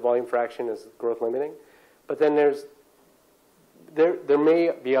argue that the volume fraction is growth limiting, but then there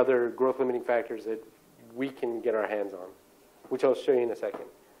may be other growth limiting factors that we can get our hands on, which I'll show you in a second.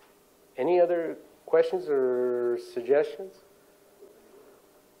 Any other questions or suggestions?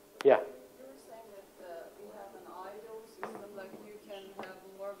 Yeah. You were saying that we have an ideal system, like you can have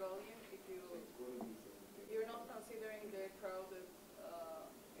more volume if you considering the crowded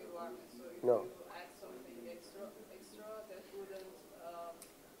environment. So if No. you add something extra, that wouldn't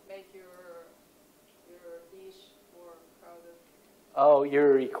make your dish more crowded. Oh,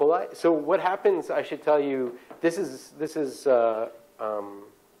 your E. coli. So what happens? I should tell you. This is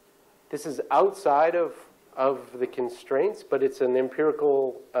outside of the constraints, but it's an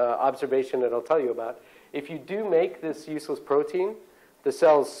empirical observation that I'll tell you about. If you do make this useless protein, the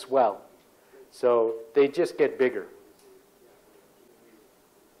cells swell, so they just get bigger.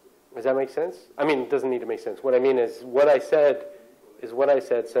 Does that make sense? I mean, it doesn't need to make sense. What I mean is what I said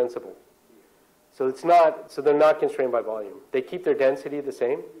sensible. So it's not. So they're not constrained by volume. They keep their density the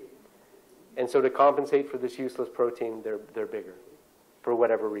same, and so to compensate for this useless protein, they're bigger, for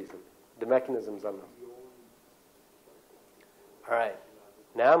whatever reason. The mechanism's unknown. All right.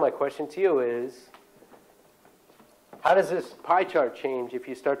 Now my question to you is, how does this pie chart change if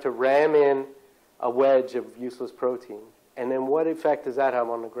you start to ram in a wedge of useless protein? And then what effect does that have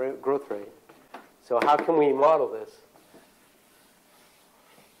on the growth rate? So how can we model this?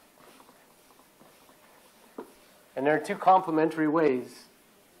 And there are two complementary ways.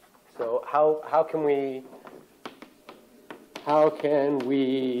 So how can we, I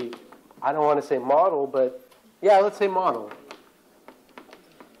don't want to say model, but yeah, let's say model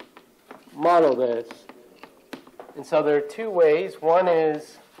this. And so there are two ways. One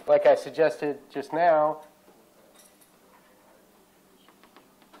is, like I suggested just now,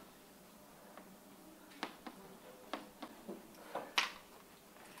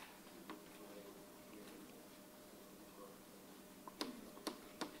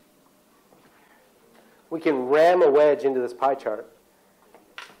 we can ram a wedge into this pie chart.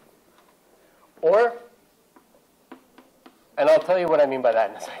 Or, and I'll tell you what I mean by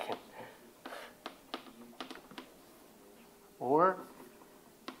that in a second. Or,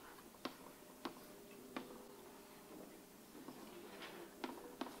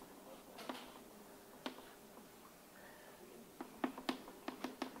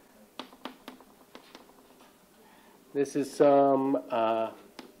 this is some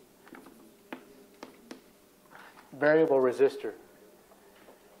variable resistor.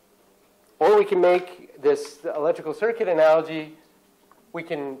 Or we can make this electrical circuit analogy. We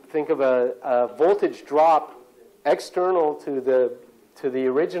can think of a voltage drop external to the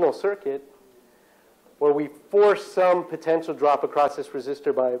original circuit, where we force some potential drop across this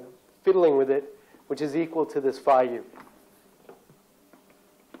resistor by fiddling with it, which is equal to this phi u.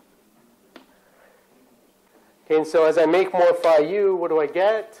 Okay, and so as I make more phi u, what do I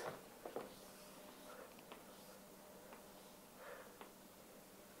get?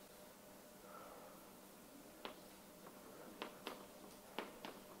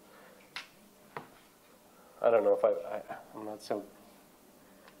 I don't know if I'm not so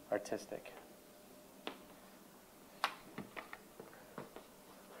artistic.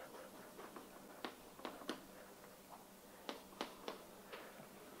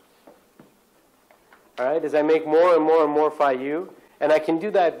 All right, as I make more and more and more phi u, and I can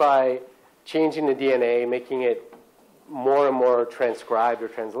do that by changing the DNA, making it more and more transcribed or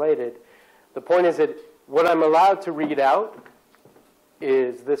translated. The point is that what I'm allowed to read out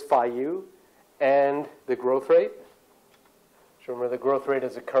is this phi u and the growth rate. So remember, the growth rate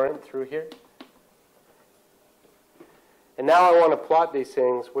is a current through here. And now I want to plot these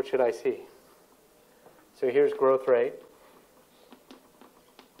things. What should I see? So here's growth rate.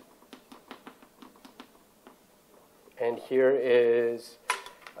 And here is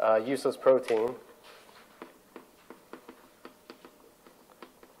useless protein.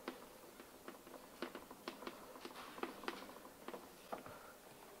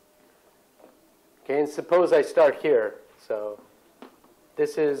 Okay, and suppose I start here. So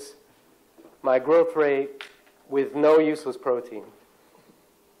this is my growth rate with no useless protein.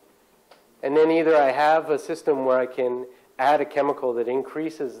 And then either I have a system where I can add a chemical that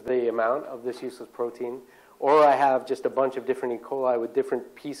increases the amount of this useless protein, or I have just a bunch of different E. coli with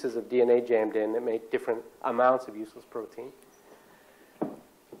different pieces of DNA jammed in that make different amounts of useless protein.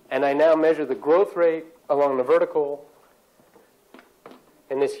 And I now measure the growth rate along the vertical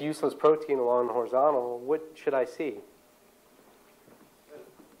and this useless protein along the horizontal. What should I see?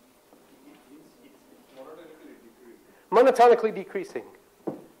 Monotonically decreasing.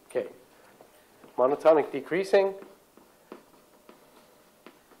 Okay. Monotonic decreasing.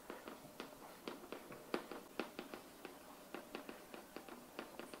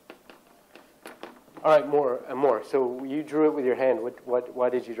 All right, more and more. So you drew it with your hand. Why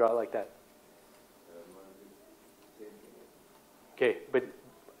did you draw it like that? Okay, but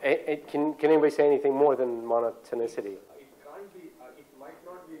can anybody say anything more than monotonicity? It can't be. It might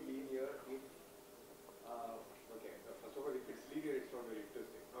not be linear if. Okay.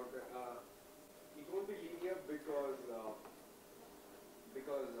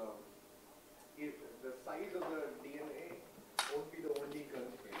 if the size of the DNA won't be the only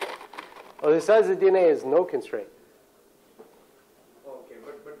constraint. Oh, the size of the DNA is no constraint. Okay,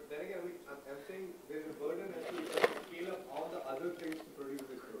 but then again, I'm saying there's a burden as to scale up all the other things to produce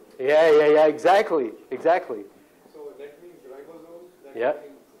this protein. Yeah, exactly. So that means ribosomes, that Yeah.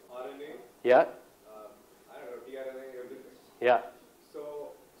 means RNA, Yeah, I don't know, tRNA, everything. yeah.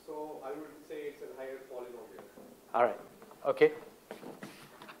 So I would say it's a higher polynomial. All right. Okay.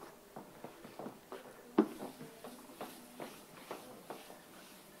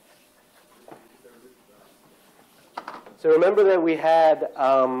 So remember that we had,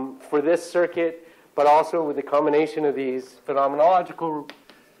 for this circuit, but also with the combination of these phenomenological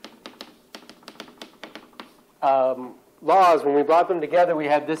laws, when we brought them together, we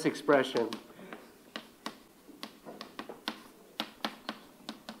had this expression.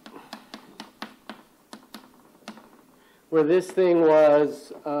 Where this thing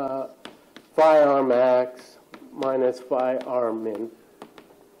was phi r max minus phi r min,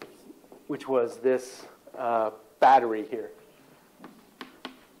 which was this battery here.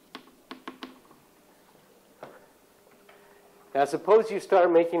 Now suppose you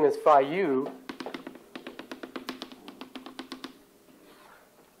start making this phi u.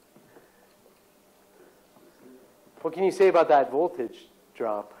 What can you say about that voltage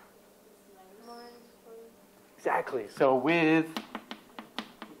drop? Exactly. So with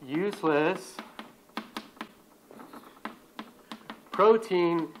useless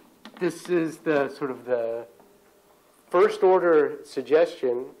protein, this is the sort of the first order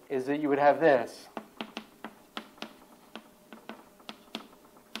suggestion is that you would have this.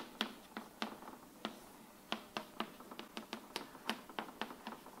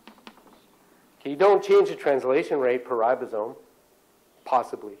 Okay, you don't change the translation rate per ribosome.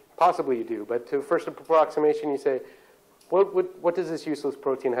 Possibly you do, but to first approximation you say, what does this useless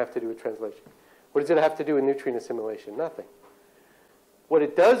protein have to do with translation? What does it have to do with nutrient assimilation? Nothing. What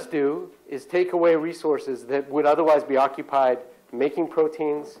it does do is take away resources that would otherwise be occupied making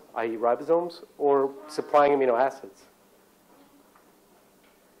proteins, i.e. ribosomes, or supplying amino acids.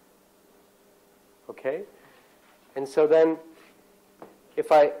 Okay? And so then,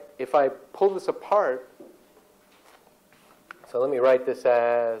 if I pull this apart, so let me write this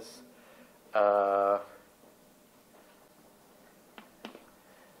as so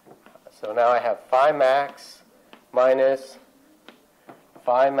now I have phi max minus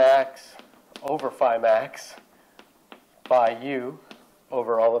phi max over phi max phi u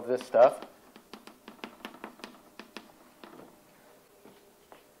over all of this stuff.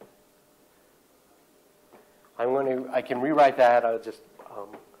 I can rewrite that. I'll just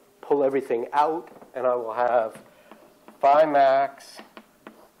pull everything out, and I will have phi max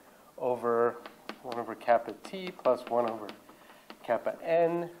over 1 over kappa t plus 1 over kappa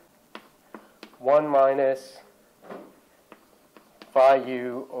n, 1 minus phi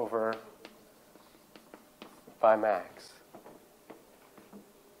u over phi max.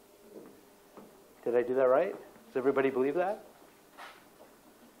 Did I do that right? Does everybody believe that?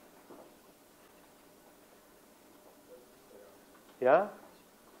 Yeah?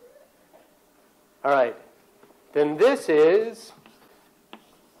 All right. Then this is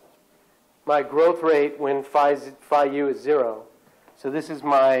my growth rate when phi u is 0. So this is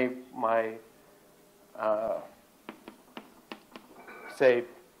my say,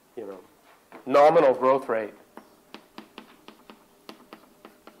 nominal growth rate.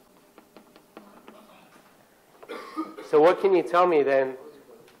 So what can you tell me then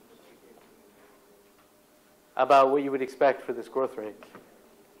about what you would expect for this growth rate?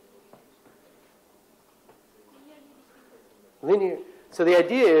 Linear. So the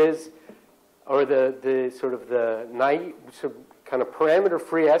idea is, or the sort of the naive, sort of kind of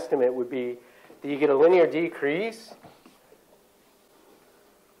parameter-free estimate would be that you get a linear decrease,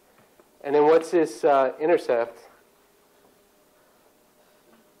 and then what's this intercept?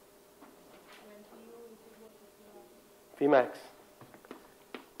 Vmax.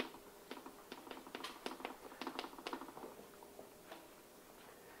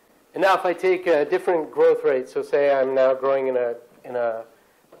 And now if I take a different growth rate, so say I'm now growing in a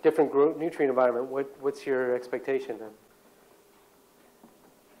different nutrient environment, what's your expectation then?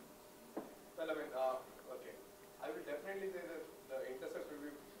 Well, okay. I will definitely say that the intercept will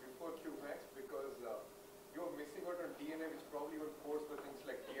be before Qmax because you're missing out on DNA, which probably will force the things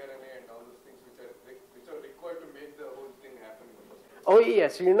like tRNA and all those things which are required to make the whole thing happen in the first place. Oh yeah,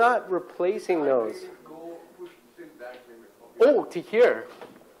 so you're not replacing those. Go push till that limit. Oh, to here.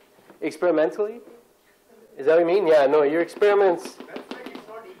 Experimentally? Is that what you mean? Yeah, no, your experiments. That's like it's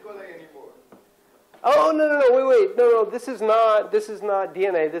not equal anymore. Oh, no, wait. No, this is not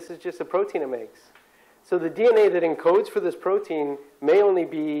DNA. This is just a protein it makes. So the DNA that encodes for this protein may only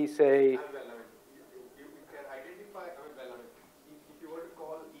be, say... You can identify, if you were to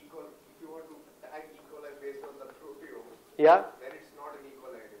call if you were to tag E. coli based on the proteome, Yeah? then it's not an E.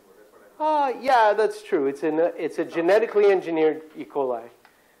 coli anymore. That's what I mean. Yeah, that's true. It's a genetically engineered E. coli.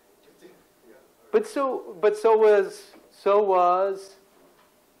 Yeah. But so was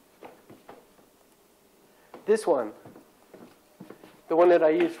this one, the one that I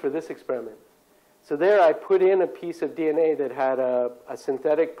used for this experiment. So there I put in a piece of DNA that had a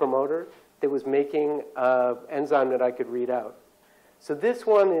synthetic promoter that was making an enzyme that I could read out. So this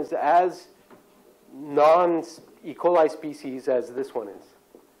one is as non-E. coli species as this one is.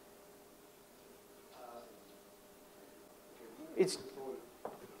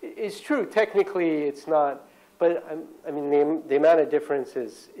 It's true. Technically, it's not. But I mean, the amount of difference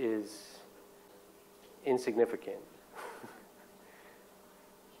is insignificant.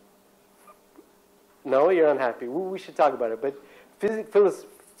 No, you're unhappy. We should talk about it. But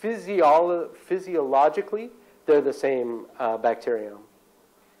physiologically, they're the same bacterium.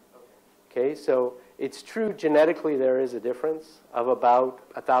 Okay, so it's true genetically there is a difference of about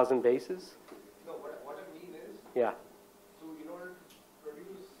 1,000 bases. No, what I mean is, Yeah. so in order to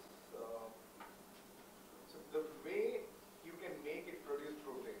produce, so the way you can make it produce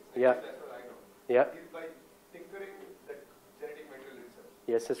proteins, Yeah. that's what I know, Yeah. is by tinkering the genetic material itself.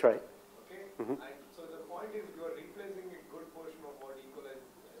 Yes, that's right. Okay? Mhm. And so the point is you are replacing a good portion of what E. coli is.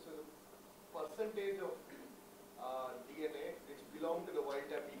 So the percentage of DNA which belong to the wild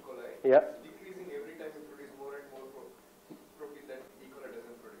type E. coli Yeah. is decreasing every time you produce more and more protein that E. coli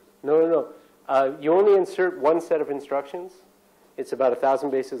doesn't produce. No. You only insert one set of instructions. It's about 1,000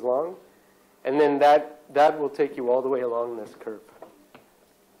 bases long. And then that will take you all the way along this curve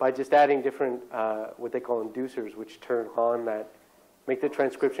by just adding different, what they call inducers, which turn on that, make the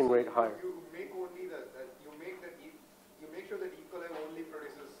transcription rate higher. You make only you make sure that E. coli only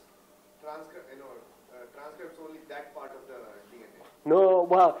produces transcripts only that part of the DNA. No,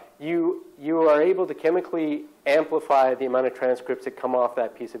 well, you are able to chemically amplify the amount of transcripts that come off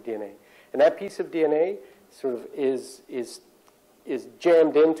that piece of DNA. And that piece of DNA sort of is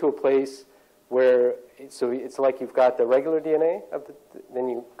jammed into a place where, so it's like you've got the regular DNA, then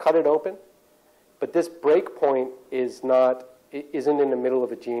you cut it open, but this break point isn't in the middle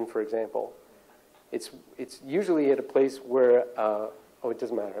of a gene, for example. It's usually at a place where, it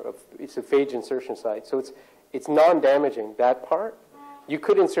doesn't matter, it's a phage insertion site. So it's non-damaging, that part. You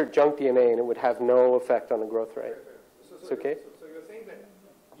could insert junk DNA and it would have no effect on the growth rate. It's okay? So you're saying that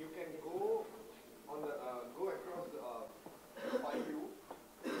you can go across the 5U.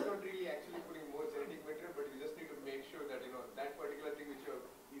 You're not really actually putting more genetic material, but you just need to make sure that that particular thing which is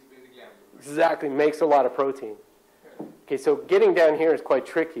basically amplified. Exactly, makes a lot of protein. Okay, so getting down here is quite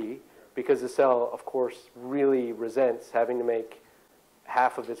tricky because the cell, of course, really resents having to make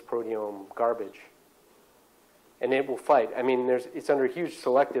half of its proteome garbage. And it will fight. I mean, it's under huge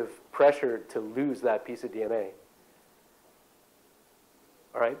selective pressure to lose that piece of DNA.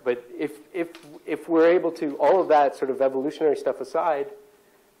 All right, but if we're able to, all of that sort of evolutionary stuff aside,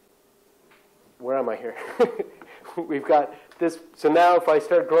 where am I here? We've got this. So now if I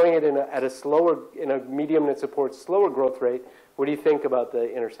start growing it in a medium that supports slower growth rate, what do you think about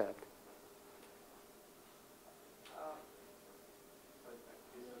the intercept?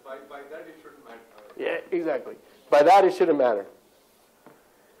 By that it shouldn't matter. Yeah, exactly. By that, it shouldn't matter.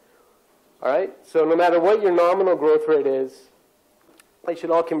 All right? So no matter what your nominal growth rate is, they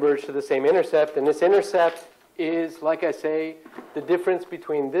should all converge to the same intercept. And this intercept is, like I say, the difference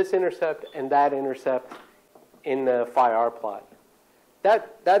between this intercept and that intercept in the phi-r plot.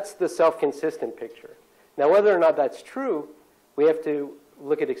 That's the self-consistent picture. Now, whether or not that's true, we have to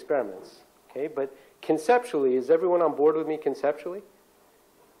look at experiments. Okay? But conceptually, is everyone on board with me conceptually?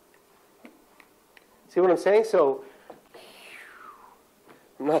 See what I'm saying? So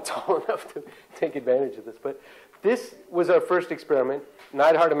I'm not tall enough to take advantage of this, but this was our first experiment,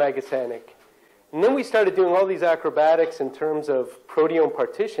 Neidhart and Magasanik. And then we started doing all these acrobatics in terms of proteome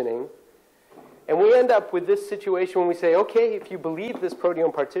partitioning, and we end up with this situation when we say, okay, if you believe this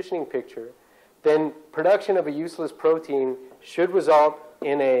proteome partitioning picture, then production of a useless protein should result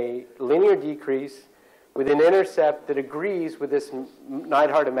in a linear decrease with an intercept that agrees with this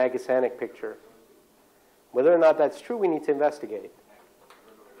Neidhart and Magasanik picture. Whether or not that's true, we need to investigate.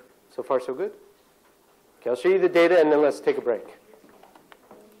 So far, so good? Okay, I'll show you the data, and then let's take a break.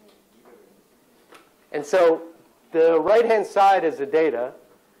 And so the right-hand side is the data,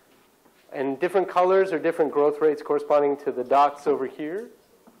 and different colors are different growth rates corresponding to the dots over here.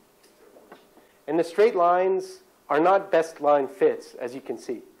 And the straight lines are not best line fits, as you can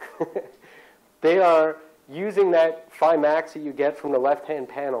see. They are using that phi max that you get from the left-hand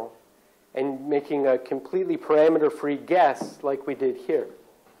panel and making a completely parameter-free guess like we did here.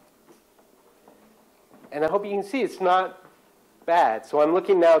 And I hope you can see it's not bad. So I'm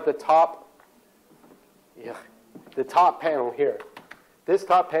looking now at the top panel here. This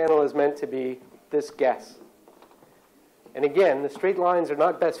top panel is meant to be this guess. And again, the straight lines are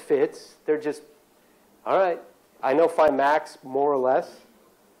not best fits. They're just, all right, I know phi max more or less.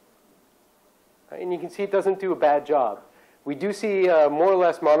 And you can see it doesn't do a bad job. We do see a more or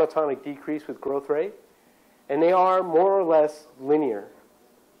less monotonic decrease with growth rate. And they are more or less linear.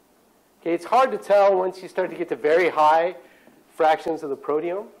 Okay, it's hard to tell once you start to get to very high fractions of the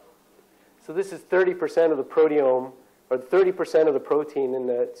proteome. So this is 30% of the proteome, or 30% of the protein in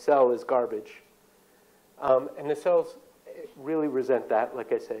the cell is garbage. And the cells really resent that,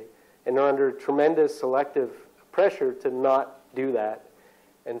 like I say. And they're under tremendous selective pressure to not do that.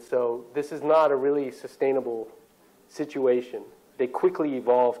 And so this is not a really sustainable situation. They quickly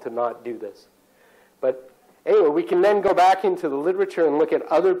evolve to not do this. But anyway, we can then go back into the literature and look at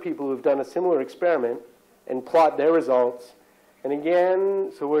other people who've done a similar experiment and plot their results. And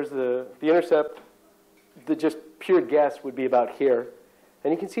again, so where's the intercept? The just pure guess would be about here.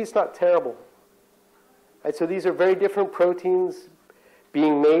 And you can see it's not terrible. Right, so these are very different proteins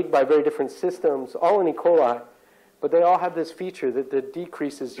being made by very different systems, all in E. coli. But they all have this feature that the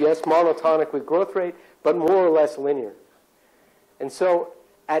decrease is, yes, monotonic with growth rate, but more or less linear. And so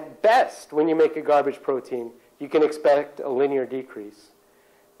at best, when you make a garbage protein, you can expect a linear decrease.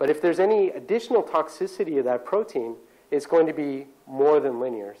 But if there's any additional toxicity of that protein, it's going to be more than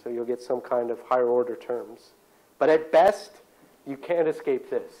linear. So you'll get some kind of higher order terms. But at best, you can't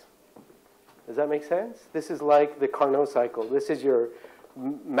escape this. Does that make sense? This is like the Carnot cycle. This is your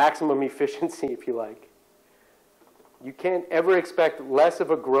maximum efficiency, if you like. You can't ever expect less of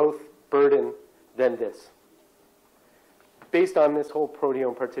a growth burden than this, based on this whole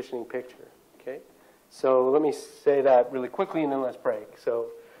proteome partitioning picture. Okay, so let me say that really quickly, and then let's break. So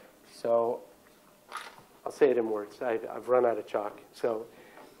I'll say it in words. I've run out of chalk. So,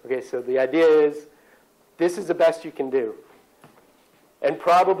 okay, so the idea is this is the best you can do, and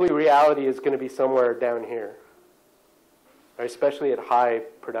probably reality is going to be somewhere down here, right, especially at high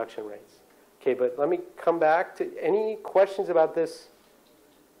production rates. Okay, but let me come back to any questions about this,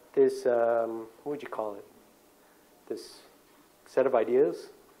 what would you call it? This set of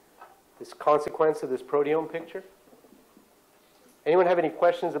ideas? This consequence of this proteome picture? Anyone have any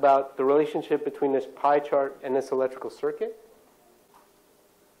questions about the relationship between this pie chart and this electrical circuit?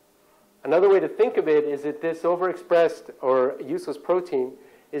 Another way to think of it is that this overexpressed or useless protein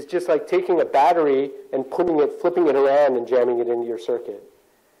is just like taking a battery and flipping it around and jamming it into your circuit.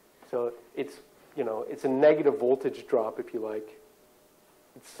 So it's, it's a negative voltage drop, if you like.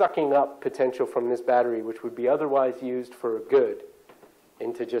 It's sucking up potential from this battery, which would be otherwise used for good,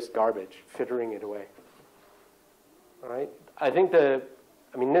 into just garbage, frittering it away. All right? I think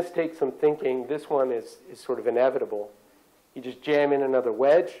this takes some thinking. This one is sort of inevitable. You just jam in another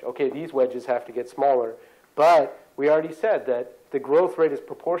wedge. Okay, these wedges have to get smaller. But we already said that the growth rate is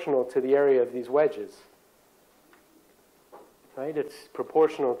proportional to the area of these wedges. Right? It's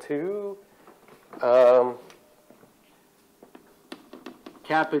proportional to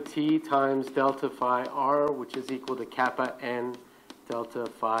kappa T times delta phi R, which is equal to kappa N delta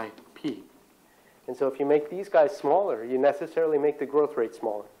phi P. And so if you make these guys smaller, you necessarily make the growth rate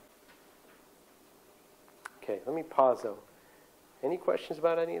smaller. Okay, let me pause though. Any questions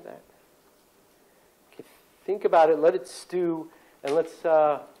about any of that? Okay, think about it, let it stew, and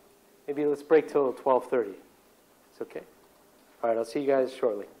maybe let's break till 12:30. It's okay? All right, I'll see you guys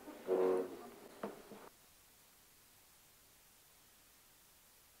shortly.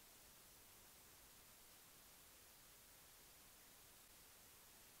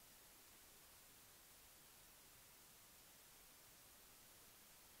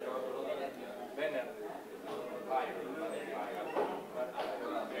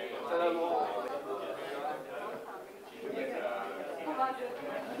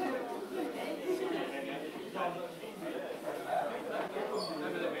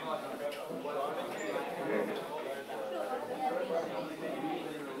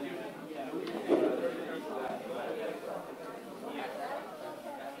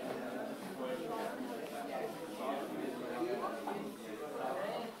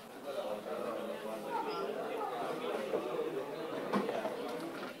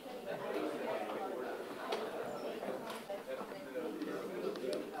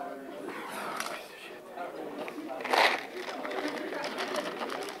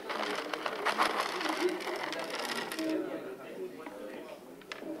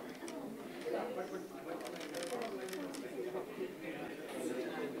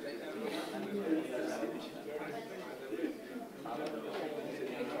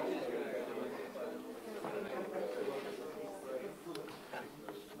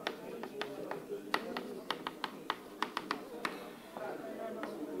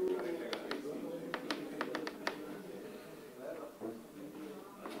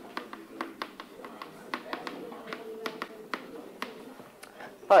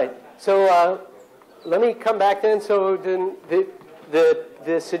 All right, so let me come back then. So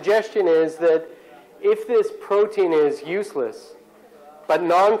the suggestion is that if this protein is useless but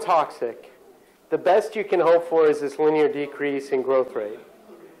non-toxic, the best you can hope for is this linear decrease in growth rate.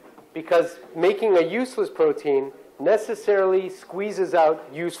 Because making a useless protein necessarily squeezes out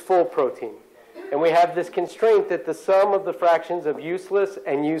useful protein. And we have this constraint that the sum of the fractions of useless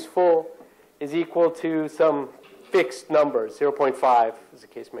and useful is equal to some fixed number, 0.5, as the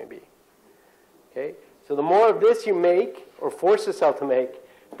case may be. Okay? So the more of this you make, or force the cell to make,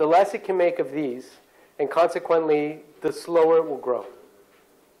 the less it can make of these, and consequently, the slower it will grow.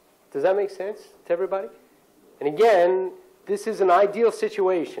 Does that make sense to everybody? And again, this is an ideal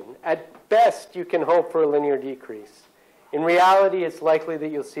situation. At best, you can hope for a linear decrease. In reality, it's likely that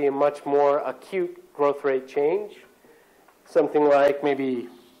you'll see a much more acute growth rate change, something like maybe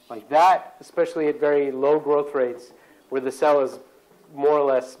like that, especially at very low growth rates where the cell is more or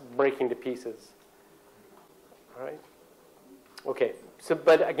less breaking to pieces. All right? Okay, so,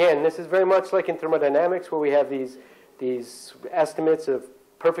 but again, this is very much like in thermodynamics where we have these estimates of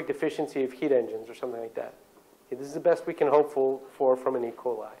perfect efficiency of heat engines or something like that. Okay, this is the best we can hope for from an E.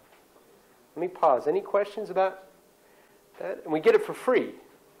 coli. Let me pause. Any questions about that? And we get it for free,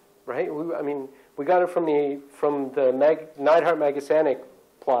 right? I mean, we got it from the Neidhart-Magasanic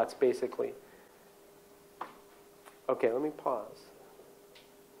plots, basically. Okay, let me pause.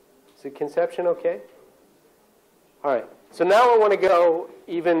 Is the conception okay? All right. So now I want to go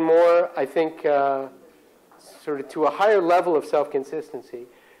even more, I think, sort of to a higher level of self-consistency.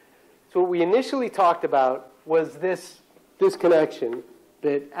 So what we initially talked about was this connection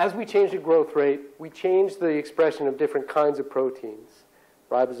that as we change the growth rate, we change the expression of different kinds of proteins,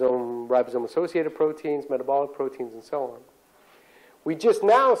 ribosome-associated proteins, metabolic proteins, and so on. We just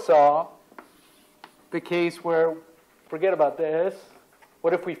now saw the case where, forget about this,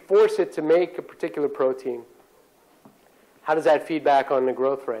 what if we force it to make a particular protein? How does that feed back on the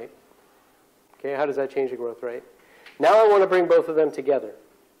growth rate? Okay, how does that change the growth rate? Now I want to bring both of them together.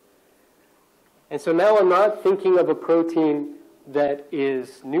 And so now I'm not thinking of a protein that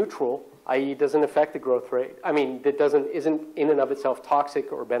is neutral, i.e. doesn't affect the growth rate. I mean, that isn't in and of itself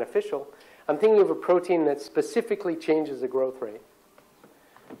toxic or beneficial. I'm thinking of a protein that specifically changes the growth rate.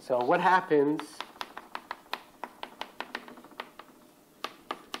 So what happens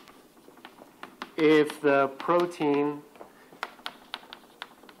if the protein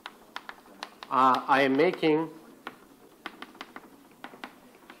I am making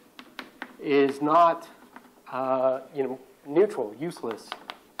is not, neutral, useless,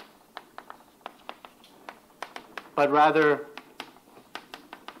 but rather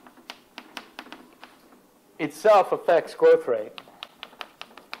itself affects growth rate?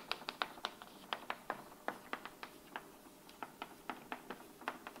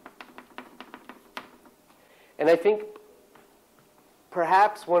 And I think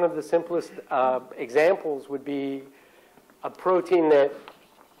perhaps one of the simplest examples would be a protein that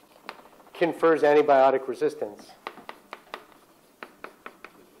confers antibiotic resistance.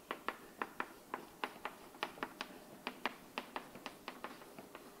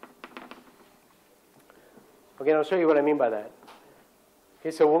 Okay, I'll show you what I mean by that.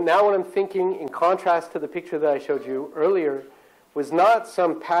 Okay, so now what I'm thinking, in contrast to the picture that I showed you earlier, was not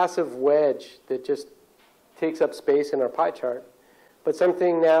some passive wedge that just takes up space in our pie chart, but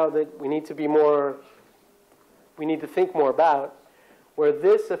something now that we need to think more about, where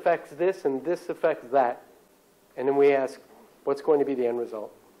this affects this and this affects that. And then we ask, what's going to be the end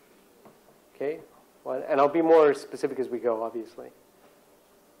result? Okay? Well, and I'll be more specific as we go, obviously.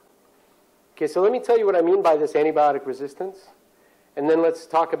 Okay, so let me tell you what I mean by this antibiotic resistance. And then let's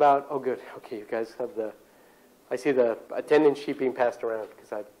talk about, oh good, okay, you guys have I see the attendance sheet being passed around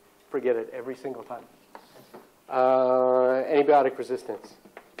because I forget it every single time. Antibiotic resistance.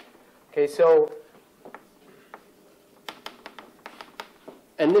 Okay, so,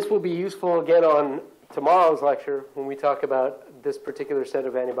 and this will be useful again on tomorrow's lecture when we talk about this particular set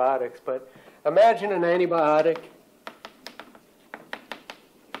of antibiotics, but imagine an antibiotic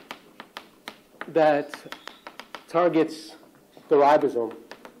that targets the ribosome.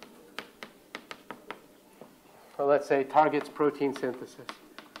 Or let's say targets protein synthesis.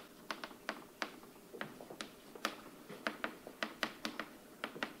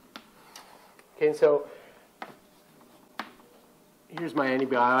 Okay, and so here's my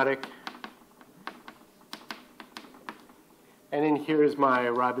antibiotic. And then here's my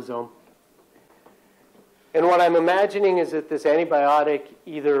ribosome. And what I'm imagining is that this antibiotic,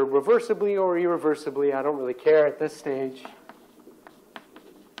 either reversibly or irreversibly, I don't really care at this stage,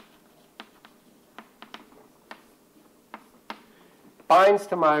 binds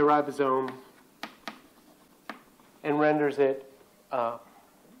to my ribosome and renders it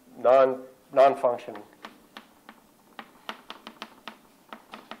non-functioning.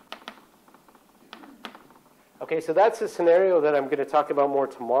 Okay, so that's a scenario that I'm going to talk about more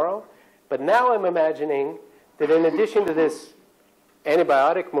tomorrow. But now I'm imagining that in addition to this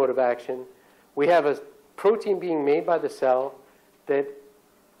antibiotic mode of action, we have a protein being made by the cell that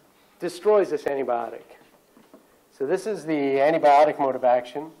destroys this antibiotic. So this is the antibiotic mode of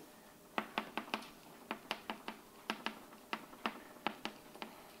action.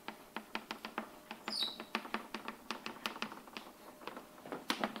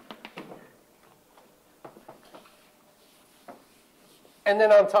 And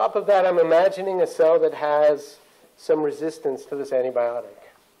then on top of that, I'm imagining a cell that has some resistance to this antibiotic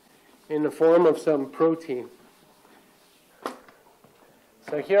in the form of some protein.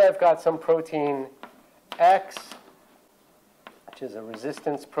 So here I've got some protein X, which is a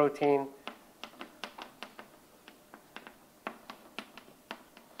resistance protein.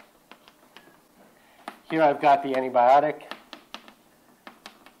 Here I've got the antibiotic.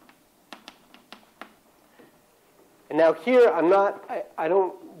 And now here, I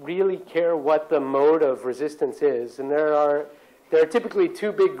don't really care what the mode of resistance is. And there are typically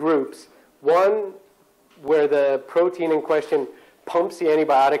two big groups. One where the protein in question pumps the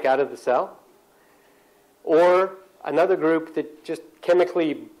antibiotic out of the cell, or another group that just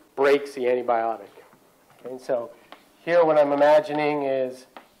chemically breaks the antibiotic. Okay, and so here what I'm imagining is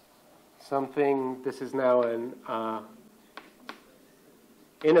something, this is now an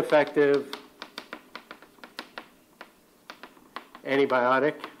ineffective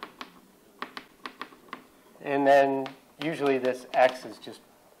antibiotic. And then usually this X is just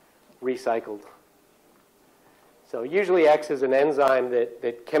recycled. So usually X is an enzyme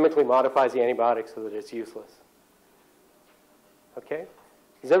that chemically modifies the antibiotic so that it's useless. Okay?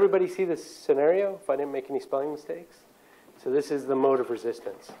 Does everybody see this scenario, if I didn't make any spelling mistakes? So this is the mode of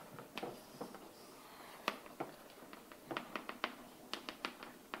resistance.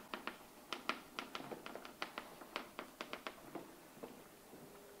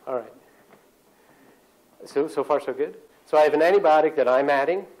 All right. So far, so good. So I have an antibiotic that I'm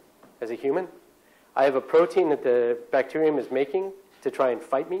adding as a human. I have a protein that the bacterium is making to try and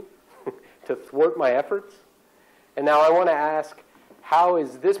fight me, to thwart my efforts. And now I want to ask, how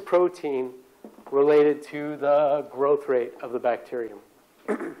is this protein related to the growth rate of the bacterium?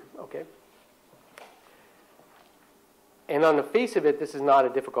 Okay. And on the face of it, this is not a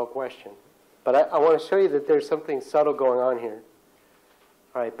difficult question. But I want to show you that there's something subtle going on here.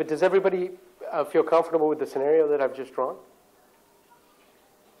 All right, but does everybody feel comfortable with the scenario that I've just drawn?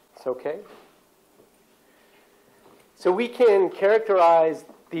 It's okay? So we can characterize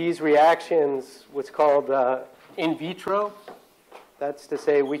these reactions what's called in vitro. That's to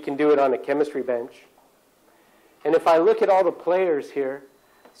say we can do it on a chemistry bench. And if I look at all the players here,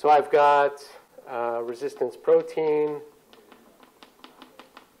 so I've got resistance protein,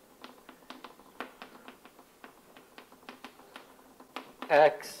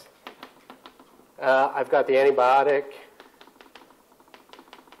 X, I've got the antibiotic,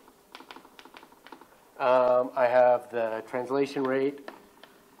 I have the translation rate,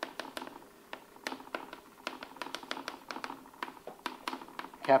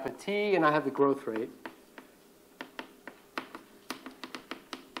 kappa T, and I have the growth rate,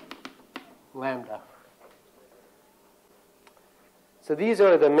 lambda. So these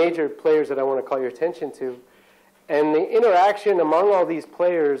are the major players that I want to call your attention to. And the interaction among all these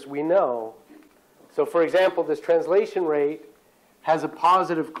players we know. So for example, this translation rate has a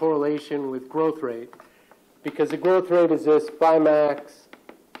positive correlation with growth rate because the growth rate is this phi max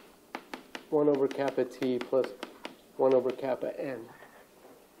 1 over kappa T plus 1 over kappa N.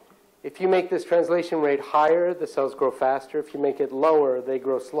 If you make this translation rate higher, the cells grow faster. If you make it lower, they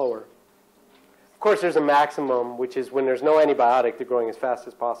grow slower. Of course, there's a maximum, which is when there's no antibiotic, they're growing as fast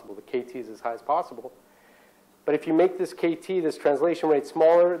as possible. The KT is as high as possible. But if you make this KT, this translation rate,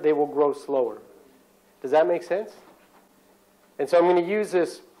 smaller, they will grow slower. Does that make sense? And so I'm going to use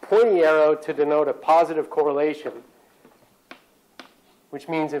this pointy arrow to denote a positive correlation, which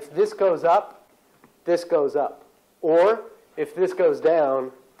means if this goes up, this goes up. Or if this goes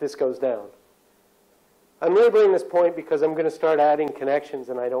down, this goes down. I'm labeling this point because I'm going to start adding connections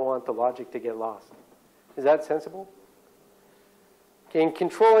and I don't want the logic to get lost. Is that sensible? Okay, in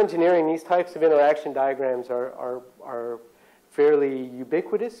control engineering, these types of interaction diagrams are fairly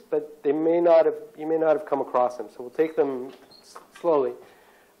ubiquitous, but you may not have come across them. So we'll take them slowly.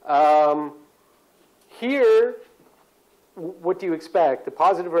 Here, what do you expect? A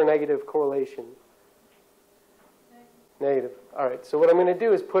positive or a negative correlation? Negative. All right, so what I'm going to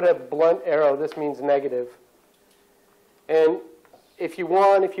do is put a blunt arrow. This means negative. And if you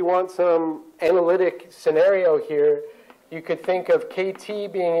want some analytic scenario here, you could think of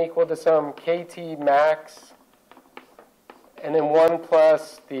KT being equal to some KT max, and then 1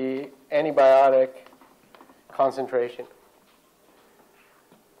 plus the antibiotic concentration.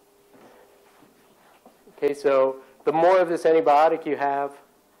 Okay, so the more of this antibiotic you have,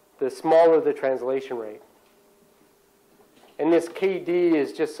 the smaller the translation rate. And this KD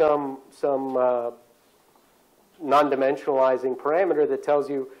is just some non-dimensionalizing parameter that tells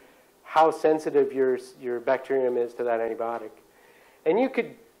you how sensitive your bacterium is to that antibiotic. And you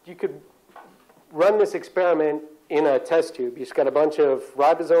could run this experiment in a test tube. You've got a bunch of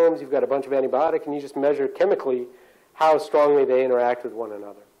ribosomes, you've got a bunch of antibiotic, and you just measure chemically how strongly they interact with one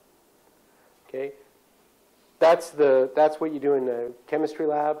another. Okay? That's what you do in the chemistry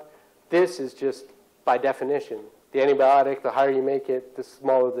lab. This is just by definition. The antibiotic, the higher you make it, the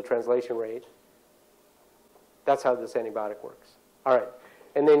smaller the translation rate. That's how this antibiotic works. All right.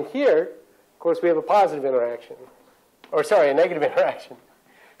 And then here, of course, we have a positive interaction. Or sorry, a negative interaction.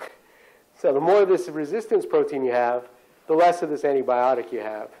 So the more of this resistance protein you have, the less of this antibiotic you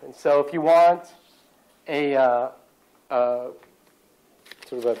have. And so if you want a sort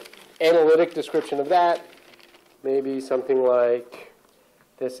of an analytic description of that, maybe something like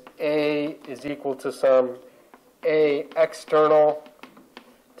this A is equal to some A external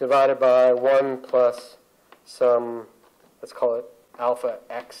divided by 1 plus some, let's call it alpha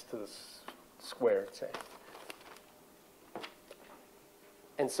x to the squared, say.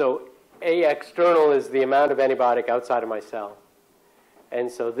 And so A external is the amount of antibiotic outside of my cell.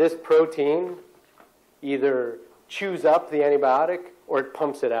 And so this protein either chews up the antibiotic or it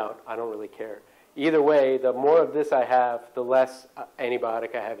pumps it out. I don't really care. Either way, the more of this I have, the less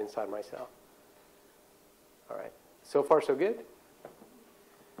antibiotic I have inside my cell. All right. So far, so good?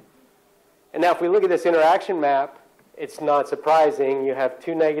 And now if we look at this interaction map, it's not surprising. You have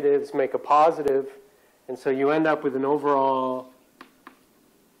two negatives make a positive, and so you end up with an overall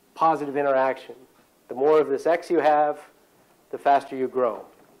positive interaction. The more of this X you have, the faster you grow.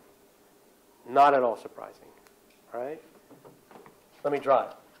 Not at all surprising. All right? Let me draw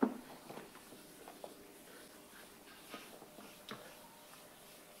it.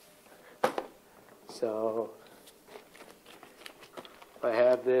 So I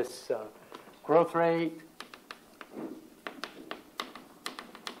have this growth rate.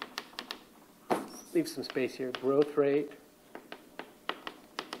 Leave some space here. Growth rate.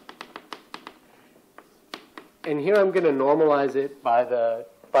 And here I'm going to normalize it by the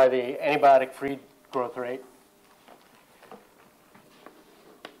antibiotic-free growth rate.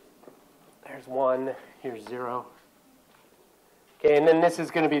 There's 1. Here's 0. Okay, and then this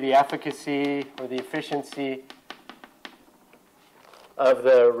is going to be the efficacy or the efficiency of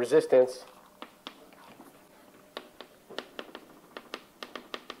the resistance.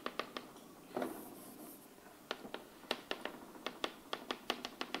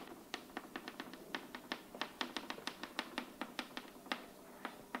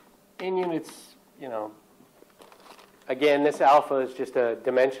 In units, again, this alpha is just a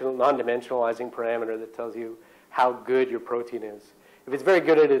non-dimensionalizing parameter that tells you how good your protein is. If it's very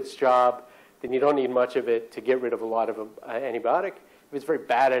good at its job, then you don't need much of it to get rid of a lot of antibiotic. If it's very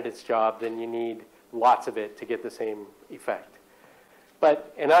bad at its job, then you need lots of it to get the same effect.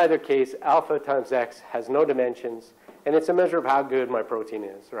 But in either case, alpha times x has no dimensions, and it's a measure of how good my protein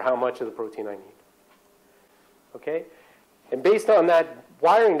is, or how much of the protein I need. Okay? And based on that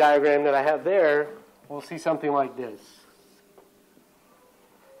wiring diagram that I have there, we'll see something like this.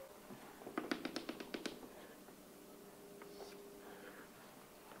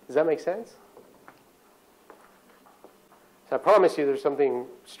 Does that make sense? So I promise you there's something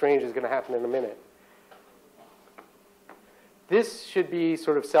strange is going to happen in a minute. This should be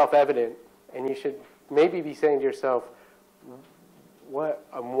sort of self-evident, and you should maybe be saying to yourself,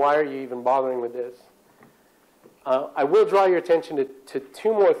 why are you even bothering with this? I will draw your attention to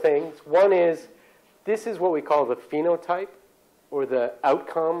two more things. One is, this is what we call the phenotype, or the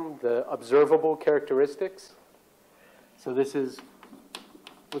outcome, the observable characteristics. So this is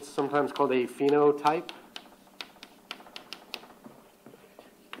what's sometimes called a phenotype.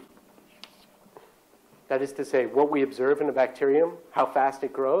 That is to say, what we observe in a bacterium, how fast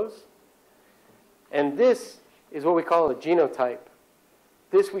it grows. And this is what we call a genotype.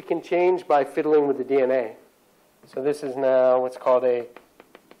 This we can change by fiddling with the DNA. So this is now what's called a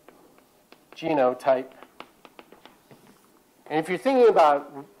genotype. And if you're thinking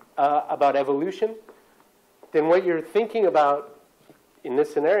about evolution, then what you're thinking about in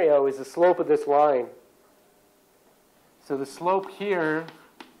this scenario is the slope of this line. So the slope here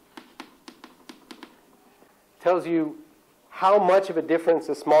tells you how much of a difference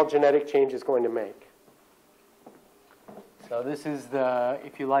a small genetic change is going to make. So this is the,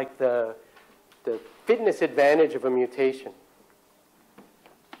 if you like, the fitness advantage of a mutation.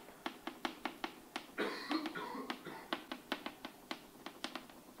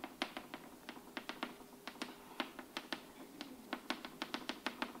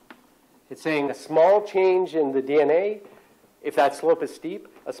 It's saying a small change in the DNA, if that slope is steep,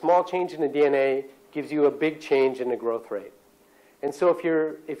 a small change in the DNA gives you a big change in the growth rate. And so if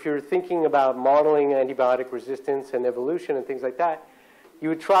you're thinking about modeling antibiotic resistance and evolution and things like that, you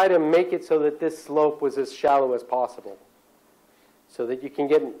would try to make it so that this slope was as shallow as possible. So that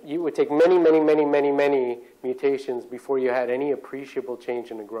you would take many, many, many, many, many mutations before you had any appreciable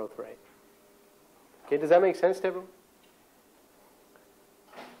change in the growth rate. Okay, does that make sense to everyone?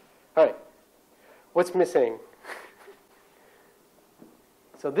 All right, what's missing?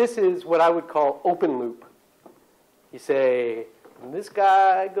 So this is what I would call open loop. You say, this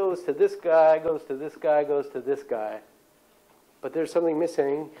guy goes to this guy, goes to this guy, goes to this guy. But there's something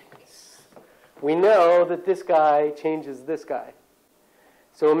missing. We know that this guy changes this guy.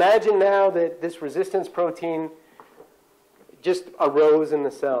 So imagine now that this resistance protein just arose in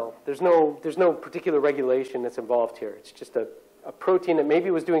the cell. There's no particular regulation that's involved here. It's just a protein that maybe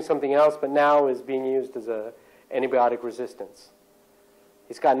was doing something else, but now is being used as an antibiotic resistance.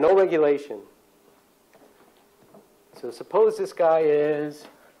 It's got no regulation. So suppose this guy is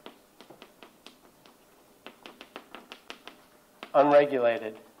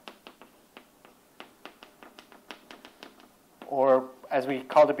unregulated, or as we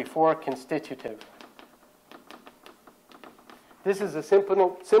called it before, constitutive. This is the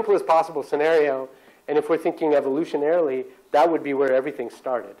simplest possible scenario, and if we're thinking evolutionarily, that would be where everything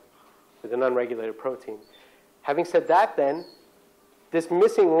started, with an unregulated protein. Having said that then, this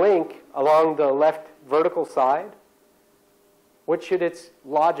missing link along the left vertical side, what should its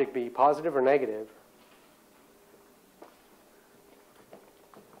logic be, positive or negative?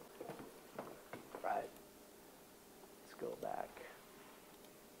 Right. Let's go back.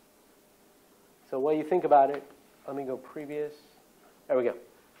 So what do you think about it? Let me go previous. There we go.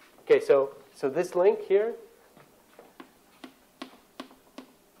 Okay, so this link here,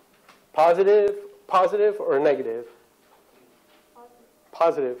 positive or negative?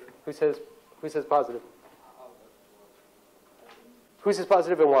 Positive. Who says positive? Who says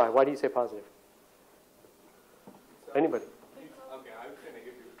positive and why? Why do you say positive? Anybody? Okay, I would say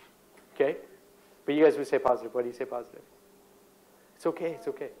negative. Okay. But you guys would say positive. Why do you say positive? It's okay. It's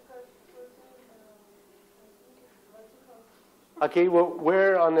okay. Okay, well,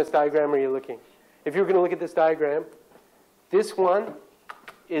 where on this diagram are you looking? If you're going to look at this diagram, this one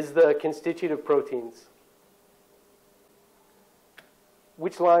is the constitutive proteins.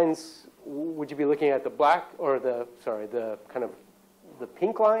 Which lines would you be looking at? The black or the kind of the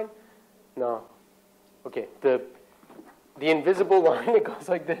pink line? No. Okay, the invisible line that goes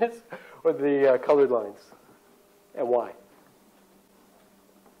like this, or the colored lines? And why?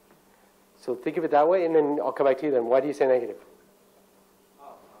 So think of it that way, and then I'll come back to you then. Why do you say negative?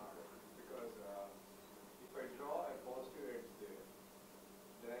 Because if I draw a positive edge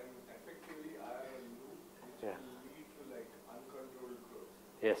there, then effectively I have a loop which will lead to like uncontrolled growth.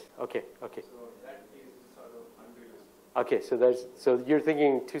 Yes. Okay. So that is sort of unrealistic. Okay. So you're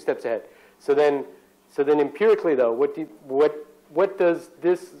thinking 2 steps ahead. So then empirically though, what does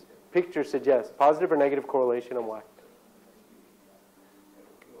this picture suggest? Positive or negative correlation, and why?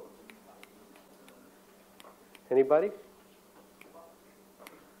 Anybody?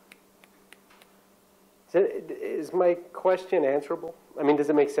 Is my question answerable? I mean, does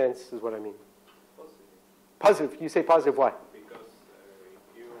it make sense, is what I mean? Positive. You say positive, why? Because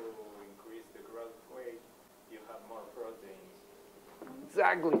if you increase the growth rate, you have more proteins.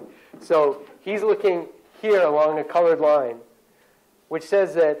 Exactly. So he's looking here along a colored line, which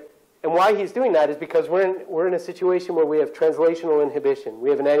says that, and why he's doing that is because we're in a situation where we have translational inhibition. We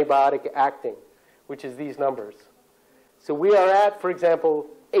have an antibiotic acting, which is these numbers. So we are at, for example,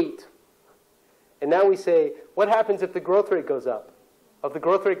 8. And now we say, what happens if the growth rate goes up? If the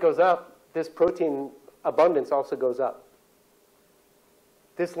growth rate goes up, this protein abundance also goes up.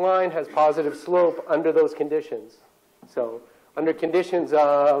 This line has positive slope under those conditions. So under conditions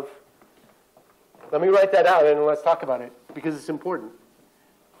of, let me write that out and let's talk about it because it's important.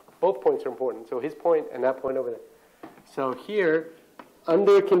 Both points are important. So his point and that point over there. So here,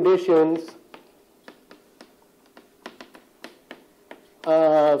 under conditions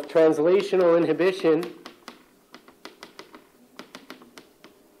of translational inhibition,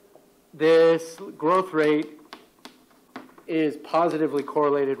 this growth rate is positively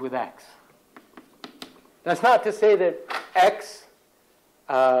correlated with X. That's not to say that X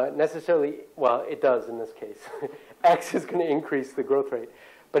necessarily, well, it does in this case. X is going to increase the growth rate.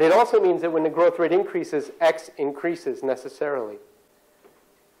 But it also means that when the growth rate increases, X increases necessarily.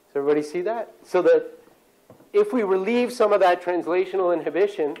 Does everybody see that? So that if we relieve some of that translational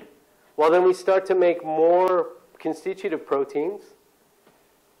inhibition, well, then we start to make more constitutive proteins,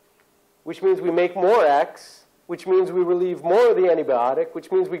 which means we make more X, which means we relieve more of the antibiotic,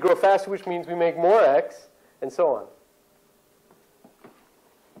 which means we grow faster, which means we make more X, and so on.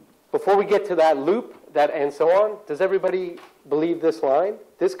 Before we get to that loop, that and so on, does everybody believe this line?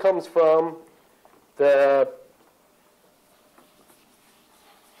 This comes from the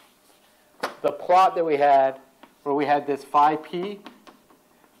plot that we had, where we had this phi p,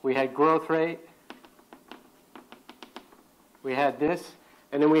 we had growth rate, we had this,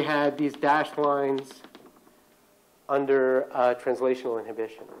 and then we had these dashed lines under translational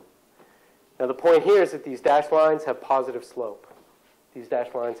inhibition. Now the point here is that these dashed lines have positive slope. These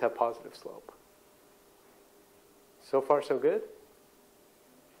dashed lines have positive slope. So far, so good?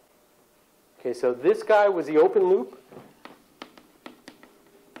 Okay, so this guy was the open loop.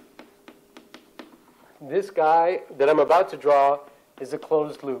 This guy that I'm about to draw is a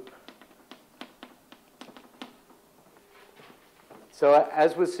closed loop. So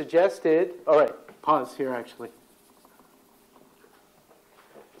as was suggested, all right, pause here actually.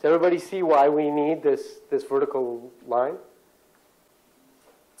 Does everybody see why we need this vertical line?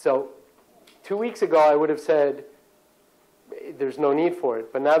 So 2 weeks ago I would have said there's no need for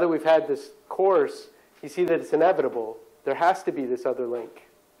it. But now that we've had this course, you see that it's inevitable. There has to be this other link.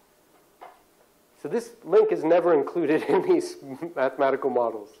 So this link is never included in these mathematical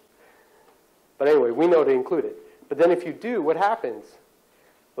models. But anyway, we know to include it. But then if you do, what happens?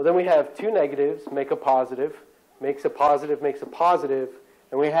 Well, then we have two negatives make a positive, makes a positive, makes a positive,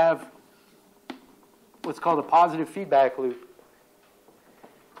 and we have what's called a positive feedback loop.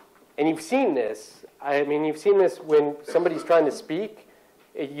 And you've seen this. I mean, you've seen this when somebody's trying to speak.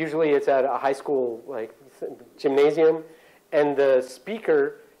 Usually it's at a high school, like gymnasium, and the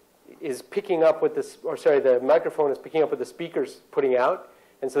speaker is picking up what this, or sorry, the microphone is picking up what the speaker's putting out.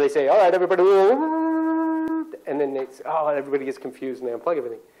 And so they say, all right, everybody, and then it's, oh, everybody gets confused and they unplug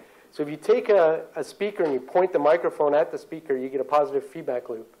everything. So if you take a speaker and you point the microphone at the speaker, you get a positive feedback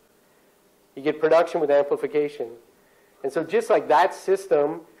loop. You get production with amplification. And so just like that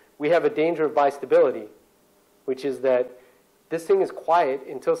system, we have a danger of bistability, which is that this thing is quiet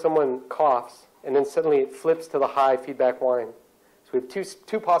until someone coughs, and then suddenly it flips to the high feedback whine. So we have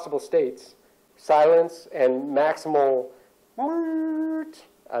two possible states, silence and maximal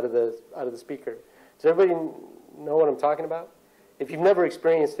out of the speaker. Does everybody know what I'm talking about? If you've never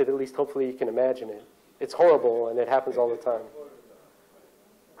experienced it, at least hopefully you can imagine it. It's horrible, and it happens all the time.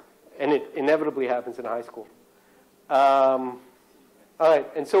 And it inevitably happens in high school. All right,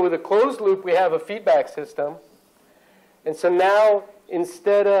 and so with a closed loop, we have a feedback system. And so now,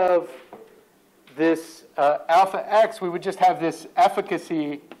 instead of this alpha x, we would just have this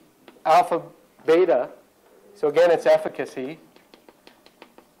efficacy alpha beta. So again, it's efficacy.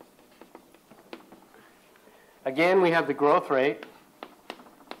 Again, we have the growth rate.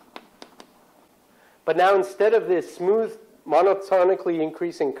 But now instead of this smooth, monotonically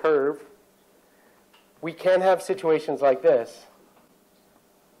increasing curve, we can have situations like this.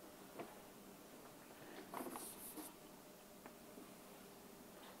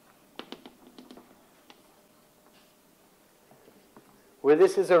 Where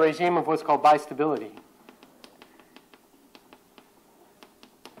this is a regime of what's called bistability.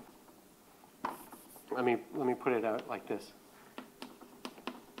 Let me put it out like this.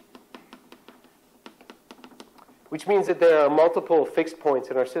 Which means that there are multiple fixed points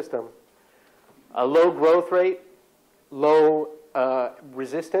in our system. A low growth rate, low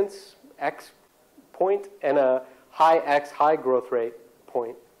resistance, X point, and a high X, high growth rate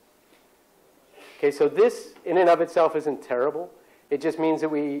point. Okay, so this in and of itself isn't terrible. It just means that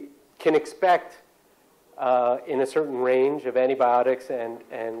we can expect in a certain range of antibiotics and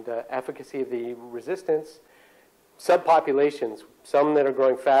efficacy of the resistance, subpopulations, some that are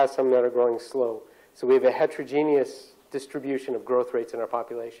growing fast, some that are growing slow. So we have a heterogeneous distribution of growth rates in our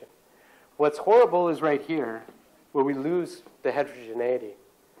population. What's horrible is right here, where we lose the heterogeneity.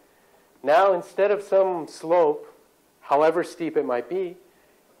 Now, instead of some slope, however steep it might be,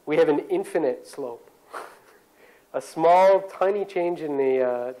 we have an infinite slope. A small, tiny change in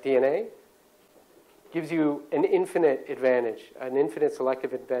the DNA gives you an infinite advantage, an infinite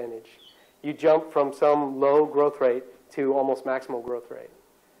selective advantage. You jump from some low growth rate to almost maximal growth rate.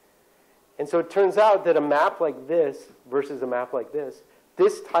 And so it turns out that a map like this versus a map like this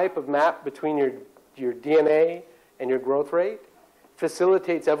type of map between your DNA and your growth rate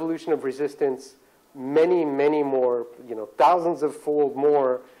facilitates evolution of resistance many, many more, thousands of fold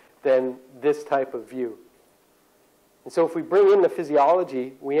more than this type of view. And so if we bring in the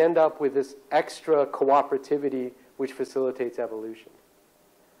physiology, we end up with this extra cooperativity which facilitates evolution.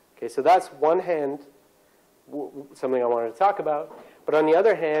 Okay, so that's one hand, something I wanted to talk about. But on the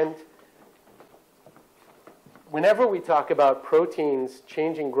other hand, whenever we talk about proteins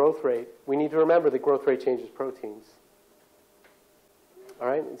changing growth rate, we need to remember that growth rate changes proteins. All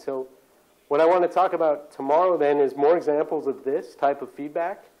right, and so what I want to talk about tomorrow then is more examples of this type of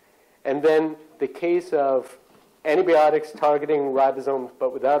feedback, and then the case of antibiotics targeting ribosomes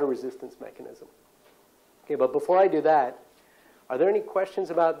but without a resistance mechanism. Okay, but before I do that, are there any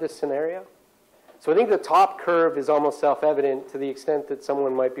questions about this scenario? So I think the top curve is almost self-evident to the extent that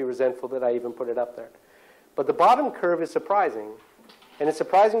someone might be resentful that I even put it up there. But the bottom curve is surprising, and it's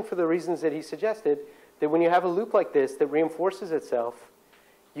surprising for the reasons that he suggested, that when you have a loop like this that reinforces itself,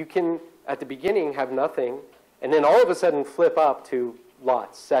 you can, at the beginning, have nothing, and then all of a sudden flip up to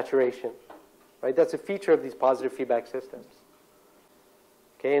lots, saturation. Right? That's a feature of these positive feedback systems.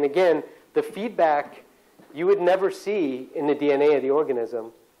 Okay, and again, the feedback you would never see in the DNA of the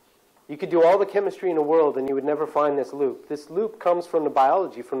organism. You could do all the chemistry in the world and you would never find this loop. This loop comes from the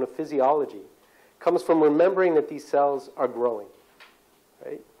biology, from the physiology. It comes from remembering that these cells are growing.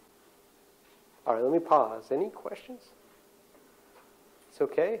 Right? All right, let me pause. Any questions? It's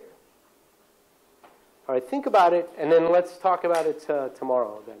okay? All right, think about it, and then let's talk about it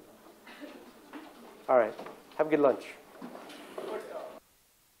tomorrow then. All right, have a good lunch.